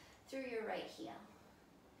out through your right heel.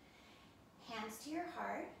 Hands to your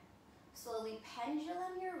heart. Slowly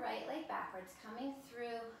pendulum your right leg backwards, coming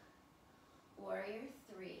through Warrior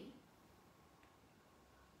 3.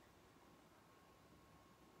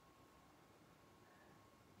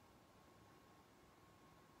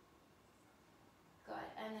 Good,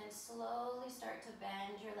 and then slowly start to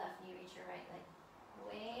bend your left knee, reach your right leg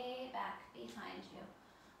way back behind you.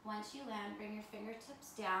 Once you land, bring your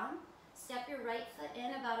fingertips down. Step your right foot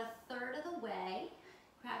in about 1/3 of the way.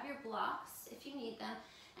 Grab your blocks if you need them.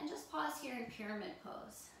 And just pause here in pyramid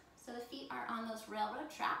pose. So the feet are on those railroad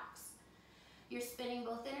tracks. You're spinning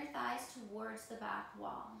both inner thighs towards the back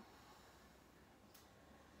wall.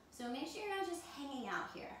 So make sure you're not just hanging out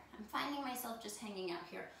here. I'm finding myself just hanging out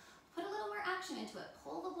here. Put a little more action into it.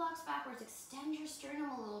 Pull the blocks backwards, extend your sternum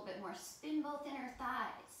a little bit more, spin both inner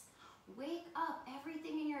thighs. Wake up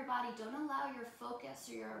everything in your body. Don't allow your focus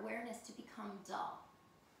or your awareness to become dull.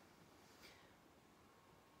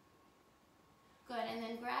 Good, and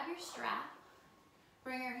then grab your strap,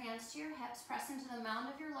 bring your hands to your hips, press into the mound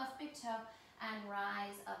of your left big toe, and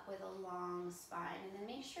rise up with a long spine. And then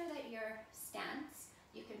make sure that your stance,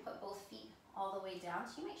 you can put both feet all the way down,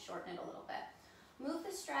 so you might shorten it a little bit. Move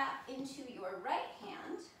the strap into your right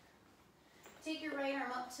hand, take your right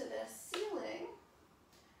arm up to the ceiling,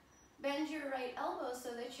 bend your right elbow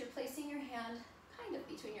so that you're placing your hand kind of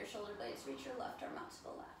between your shoulder blades, reach your left arm out to the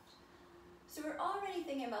left. So we're already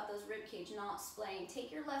thinking about those rib cage not splaying.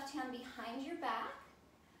 Take your left hand behind your back,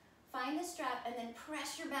 find the strap, and then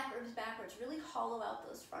press your back ribs backwards. Really hollow out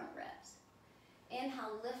those front ribs.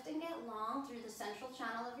 Inhale, lift and get long through the central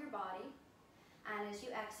channel of your body. And as you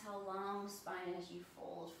exhale, long spine as you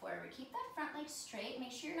fold forward. Keep that front leg straight.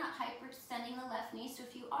 Make sure you're not hyperextending the left knee. So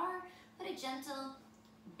if you are, put a gentle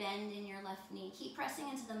bend in your left knee. Keep pressing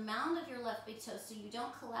into the mound of your left big toe so you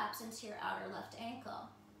don't collapse into your outer left ankle.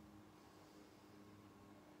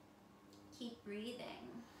 Keep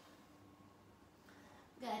breathing.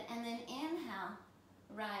 Good, and then inhale,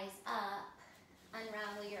 rise up,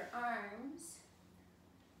 unravel your arms,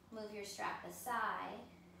 move your strap aside.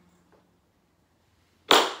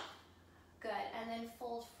 Good, and then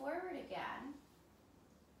fold forward again.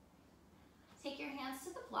 Take your hands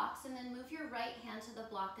to the blocks and then move your right hand to the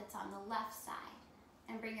block that's on the left side.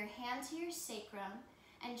 And bring your hand to your sacrum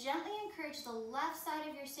and gently encourage the left side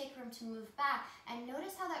of your sacrum to move back. And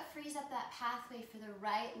notice how that frees up that pathway for the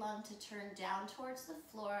right lung to turn down towards the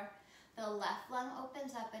floor. The left lung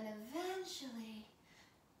opens up and eventually,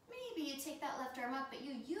 maybe you take that left arm up, but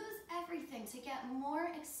you use everything to get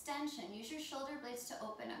more extension. Use your shoulder blades to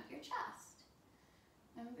open up your chest.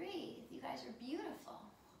 And breathe. You guys are beautiful.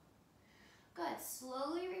 Good.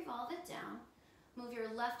 Slowly revolve it down. Move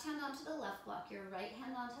your left hand onto the left block, your right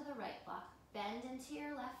hand onto the right block. Bend into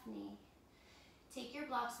your left knee. Take your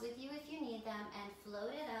blocks with you if you need them and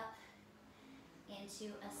float it up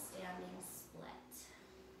into a standing split.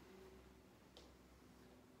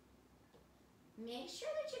 Make sure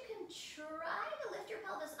that you can try to lift your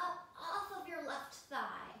pelvis up off of your left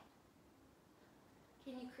thigh.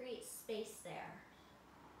 Can you create space there?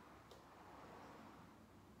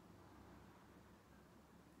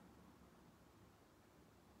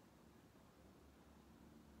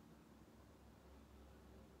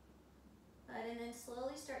 And then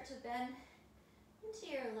slowly start to bend into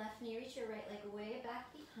your left knee. Reach your right leg way back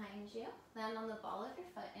behind you. Land on the ball of your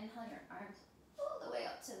foot. Inhale your arms all the way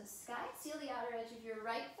up to the sky. Seal the outer edge of your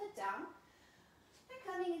right foot down. We're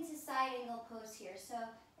coming into side angle pose here. So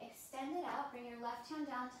extend it out. Bring your left hand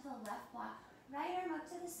down to the left block. Right arm up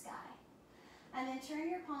to the sky. And then turn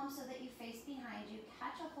your palms so that you face behind you.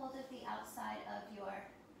 Catch a hold of the outside of your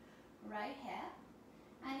right hip.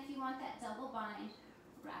 And if you want that double bind,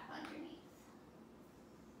 wrap underneath.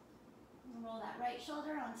 And roll that right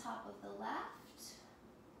shoulder on top of the left.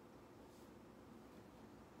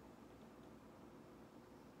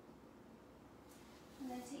 And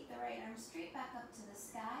then take the right arm straight back up to the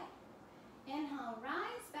sky. Inhale,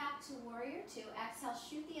 rise back to warrior two. Exhale,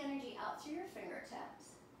 shoot the energy out through your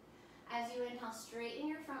fingertips. As you inhale, straighten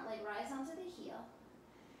your front leg, rise onto the heel.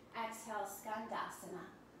 Exhale, skandasana.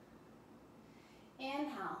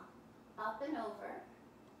 Inhale, up and over.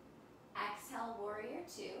 Exhale, warrior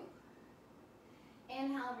two.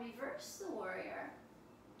 Inhale, reverse the warrior.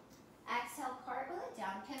 Exhale, cartwheel it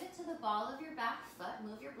down, pivot to the ball of your back foot,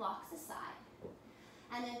 move your blocks aside.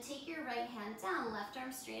 And then take your right hand down, left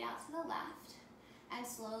arm straight out to the left, and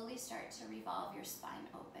slowly start to revolve your spine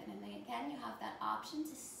open. And then again, you have that option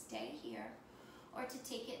to stay here or to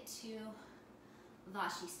take it to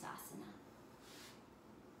Vashisthasana.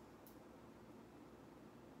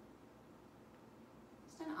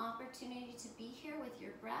 Just an opportunity to be here with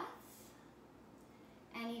your breath.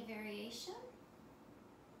 Any variation?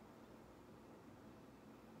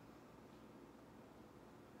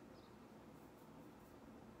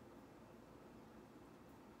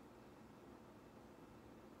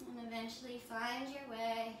 And eventually find your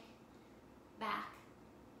way back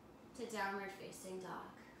to downward facing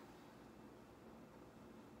dog.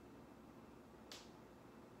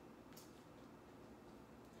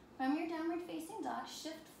 From your downward facing dog,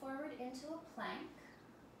 shift forward into a plank.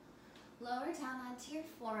 Lower down onto your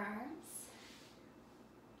forearms.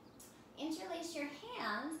 Interlace your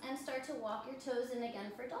hands and start to walk your toes in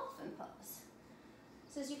again for dolphin pose.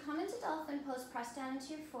 So as you come into dolphin pose, press down into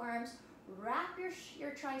your forearms, wrap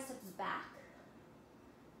your triceps back.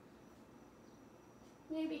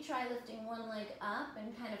 Maybe try lifting one leg up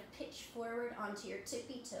and kind of pitch forward onto your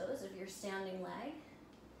tippy toes of your standing leg.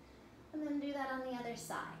 And then do that on the other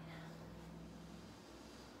side.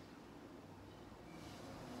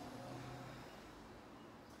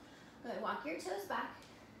 Good, walk your toes back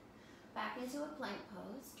into a plank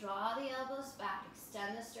pose. Draw the elbows back,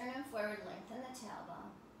 extend the sternum forward, lengthen the tailbone.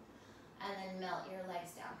 And then melt your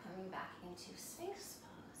legs down, coming back into Sphinx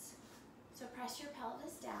pose. So press your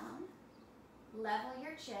pelvis down, level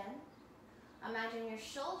your chin. Imagine your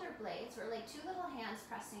shoulder blades were like two little hands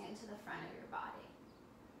pressing into the front of your body.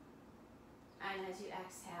 And as you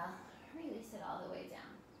exhale, release it all the way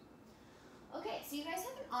down. Okay, so you guys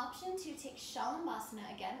have an option to take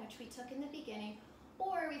Shalabhasana again, which we took in the beginning,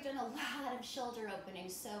 or we've done a lot of shoulder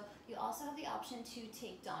openings, so you also have the option to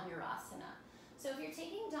take Dhanurasana. So if you're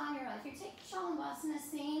taking Dhanurasana, if you're taking Shalabhasana,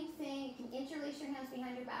 same thing, you can interlace your hands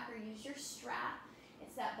behind your back or use your strap,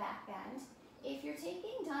 it's that back bend. If you're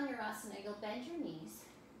taking Dhanurasana, you'll bend your knees,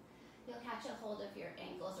 you'll catch a hold of your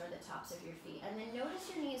ankles or the tops of your feet, and then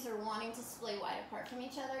notice your knees are wanting to splay wide apart from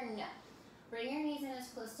each other. No. Bring your knees in as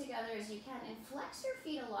close together as you can and flex your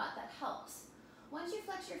feet a lot, that helps. Once you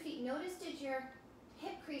flex your feet, notice did your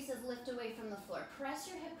hip creases lift away from the floor. Press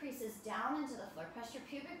your hip creases down into the floor, press your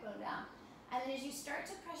pubic bone down. And then as you start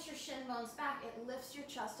to press your shin bones back, it lifts your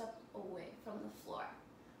chest up away from the floor.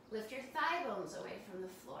 Lift your thigh bones away from the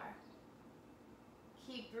floor.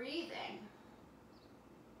 Keep breathing.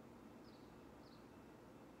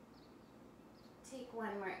 Take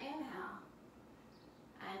one more inhale.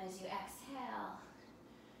 And as you exhale,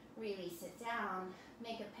 release it down,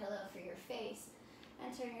 make a pillow for your face,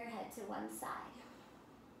 and turn your head to one side.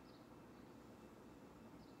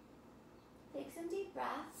 Take some deep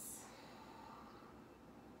breaths.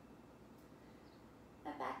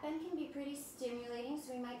 That back bend can be pretty stimulating,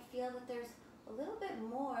 so we might feel that there's a little bit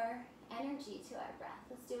more energy to our breath.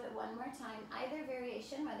 Let's do it one more time. Either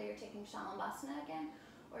variation, whether you're taking Shalabhasana again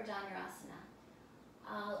or Dhanurasana.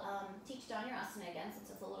 I'll teach Dhanurasana again since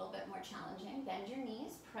it's a little bit more challenging. Bend your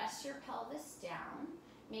knees, press your pelvis down.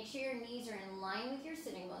 Make sure your knees are in line with your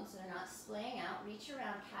sitting bones so they're not splaying out. Reach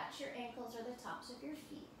around, catch your ankles or the tops of your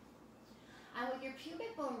feet. And with your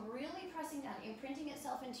pubic bone really pressing down, imprinting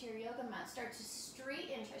itself into your yoga mat, start to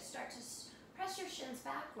straighten, start to press your shins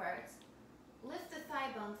backwards. Lift the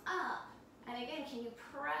thigh bones up. And again, can you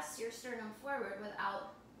press your sternum forward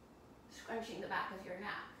without scrunching the back of your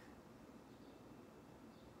neck?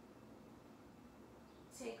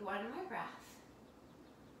 Take one more breath,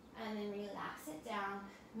 and then relax it down.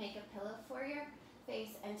 Make a pillow for your face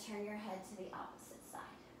and turn your head to the opposite side.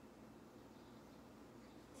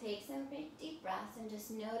 Take some big deep breaths and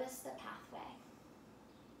just notice the pathway.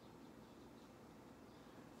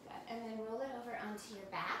 Good, and then roll it over onto your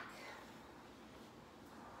back.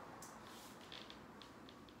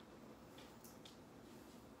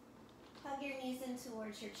 Hug your knees in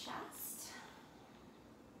towards your chest.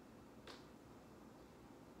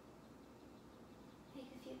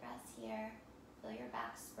 breaths here. Feel your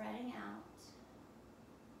back spreading out.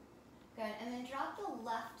 Good, and then drop the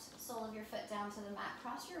left sole of your foot down to the mat.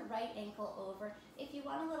 Cross your right ankle over. If you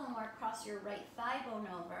want a little more, cross your right thigh bone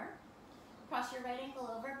over. Cross your right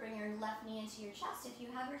ankle over, bring your left knee into your chest. If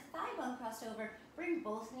you have your thigh bone crossed over, bring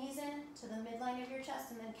both knees in to the midline of your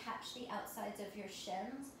chest and then catch the outsides of your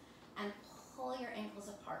shins and pull your ankles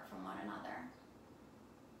apart from one another.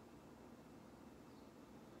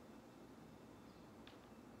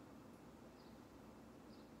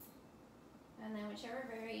 And then whichever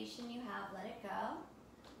variation you have, let it go.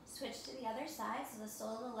 Switch to the other side, so the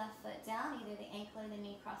sole of the left foot down, either the ankle or the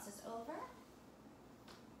knee crosses over.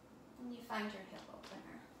 And you find your hip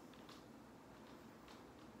opener.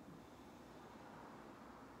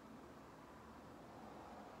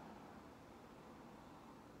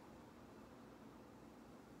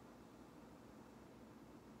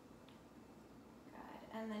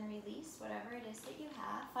 Good, and then release whatever it is that you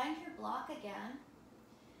have. Find your block again.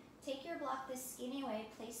 Take your block this skinny way,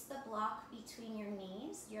 place the block between your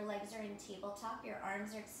knees. Your legs are in tabletop, your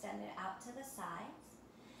arms are extended out to the sides.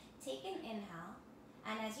 Take an inhale,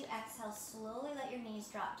 and as you exhale, slowly let your knees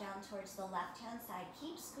drop down towards the left-hand side.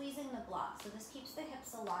 Keep squeezing the block, so this keeps the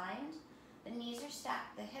hips aligned. The knees are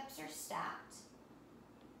stacked, the hips are stacked.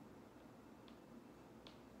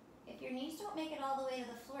 If your knees don't make it all the way to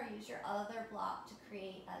the floor, use your other block to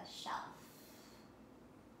create a shelf.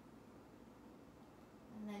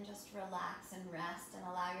 And then just relax and rest and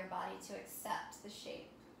allow your body to accept the shape.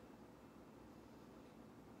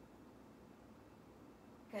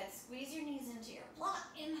 Good, squeeze your knees into your block.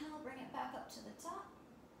 Inhale, bring it back up to the top.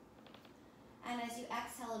 And as you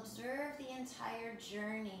exhale, observe the entire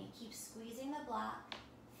journey. Keep squeezing the block.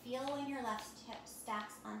 Feel when your left hip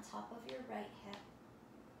stacks on top of your right hip.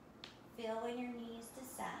 Feel when your knees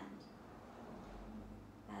descend.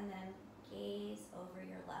 And then gaze over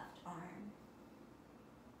your left arm.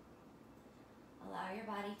 Allow your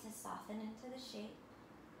body to soften into the shape.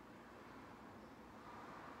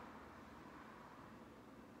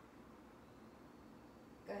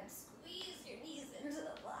 Good. Squeeze your knees into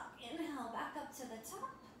the block. Inhale, back up to the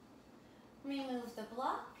top. Remove the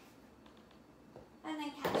block. And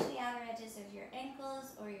then catch the outer edges of your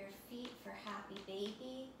ankles or your feet for happy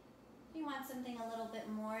baby. If you want something a little bit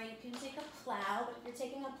more, you can take a plow. But if you're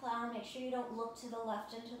taking a plow, make sure you don't look to the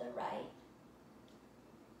left and to the right.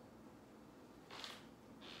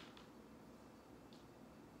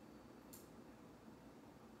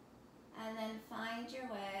 And then find your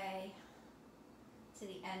way to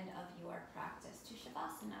the end of your practice, to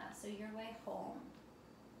Shavasana, so your way home.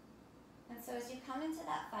 And so as you come into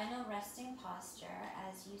that final resting posture,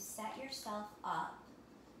 as you set yourself up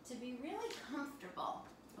to be really comfortable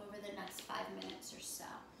over the next 5 minutes or so,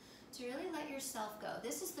 to really let yourself go.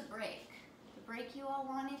 This is the break you all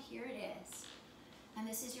wanted, here it is. And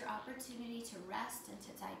this is your opportunity to rest and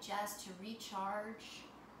to digest, to recharge,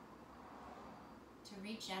 to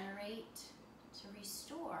regenerate, to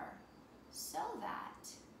restore, so that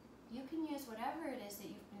you can use whatever it is that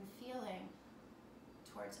you've been feeling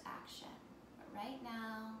towards action. But right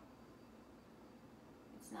now,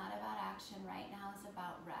 it's not about action. Right now it's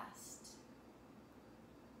about rest.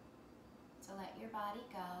 So let your body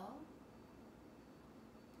go.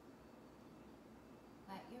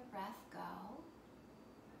 Let your breath go.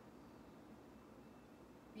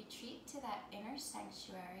 Retreat to that inner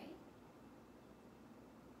sanctuary.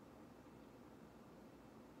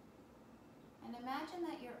 And imagine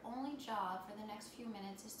that your only job for the next few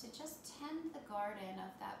minutes is to just tend the garden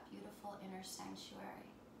of that beautiful inner sanctuary.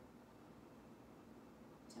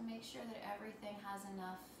 To make sure that everything has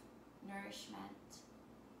enough nourishment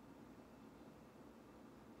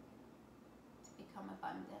to become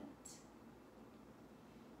abundant.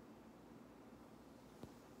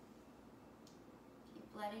 Keep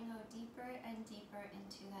letting go deeper and deeper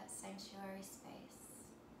into that sanctuary space.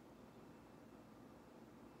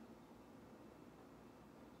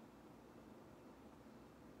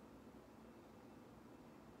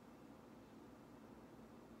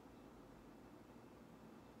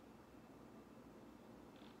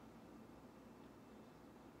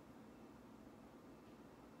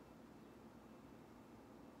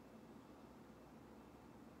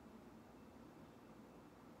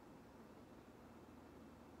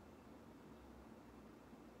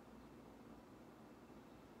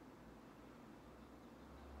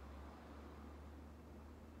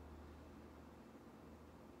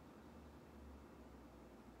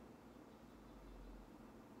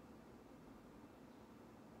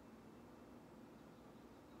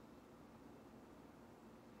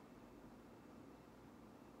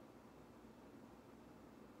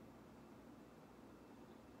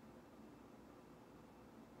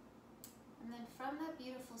 from that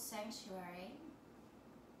beautiful sanctuary,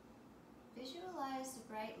 visualize the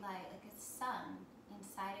bright light like a sun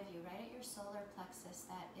inside of you, right at your solar plexus,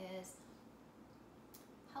 that is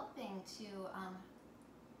helping to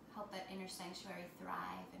help that inner sanctuary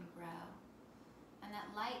thrive and grow. And that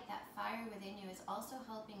light, that fire within you, is also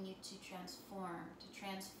helping you to transform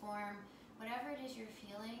whatever it is you're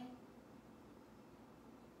feeling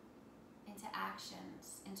into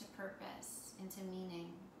actions, into purpose, into meaning,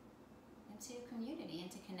 into community,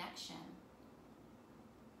 into connection.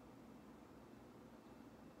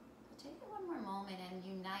 So take one more moment and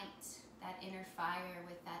unite that inner fire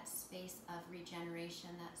with that space of regeneration,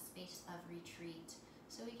 that space of retreat.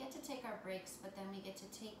 So we get to take our breaks, but then we get to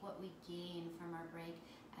take what we gain from our break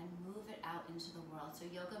and move it out into the world. So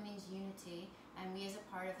yoga means unity, and we as a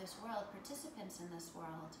part of this world, participants in this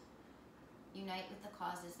world, unite with the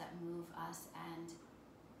causes that move us and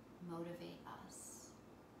motivate us.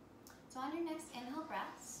 So on your next inhale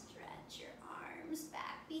breath, stretch your arms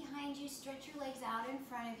back behind you, stretch your legs out in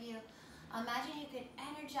front of you. Imagine you could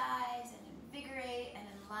energize and invigorate and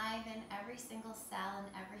enliven every single cell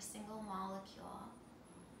and every single molecule.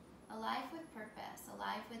 Alive with purpose,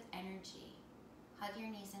 alive with energy. Hug your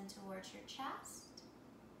knees in towards your chest.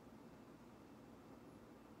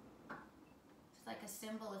 It's like a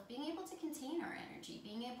symbol of being able to contain our energy,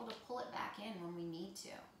 being able to pull it back in when we need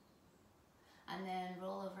to. And then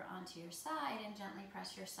roll over onto your side and gently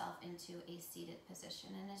press yourself into a seated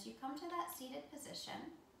position. And as you come to that seated position,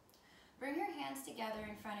 bring your hands together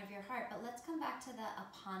in front of your heart, but let's come back to the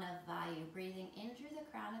apana vayu, breathing in through the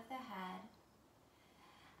crown of the head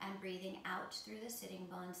and breathing out through the sitting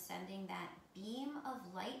bones, sending that beam of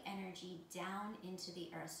light energy down into the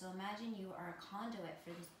earth. So imagine you are a conduit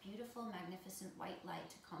for this beautiful, magnificent white light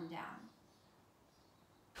to come down.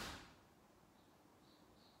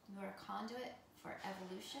 You are a conduit for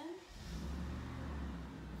evolution,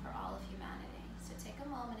 for all of humanity. So take a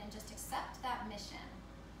moment and just accept that mission.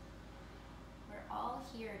 We're all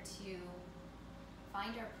here to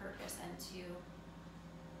find our purpose and to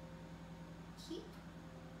keep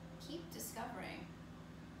discovering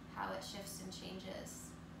how it shifts and changes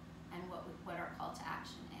and what our call to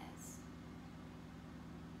action is.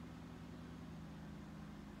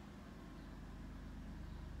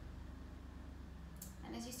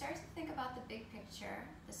 And as you start to think about the big picture,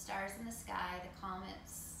 the stars in the sky, the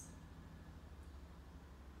comets,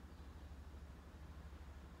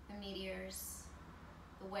 the meteors,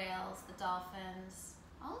 the whales, the dolphins,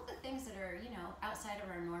 all of the things that are, outside of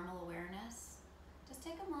our normal awareness, just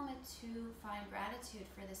take a moment to find gratitude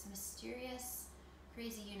for this mysterious,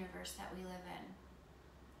 crazy universe that we live in.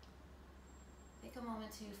 Take a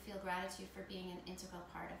moment to feel gratitude for being an integral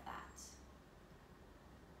part of that.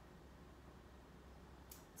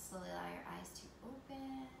 Slowly allow your eyes to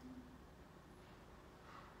open.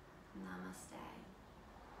 Namaste.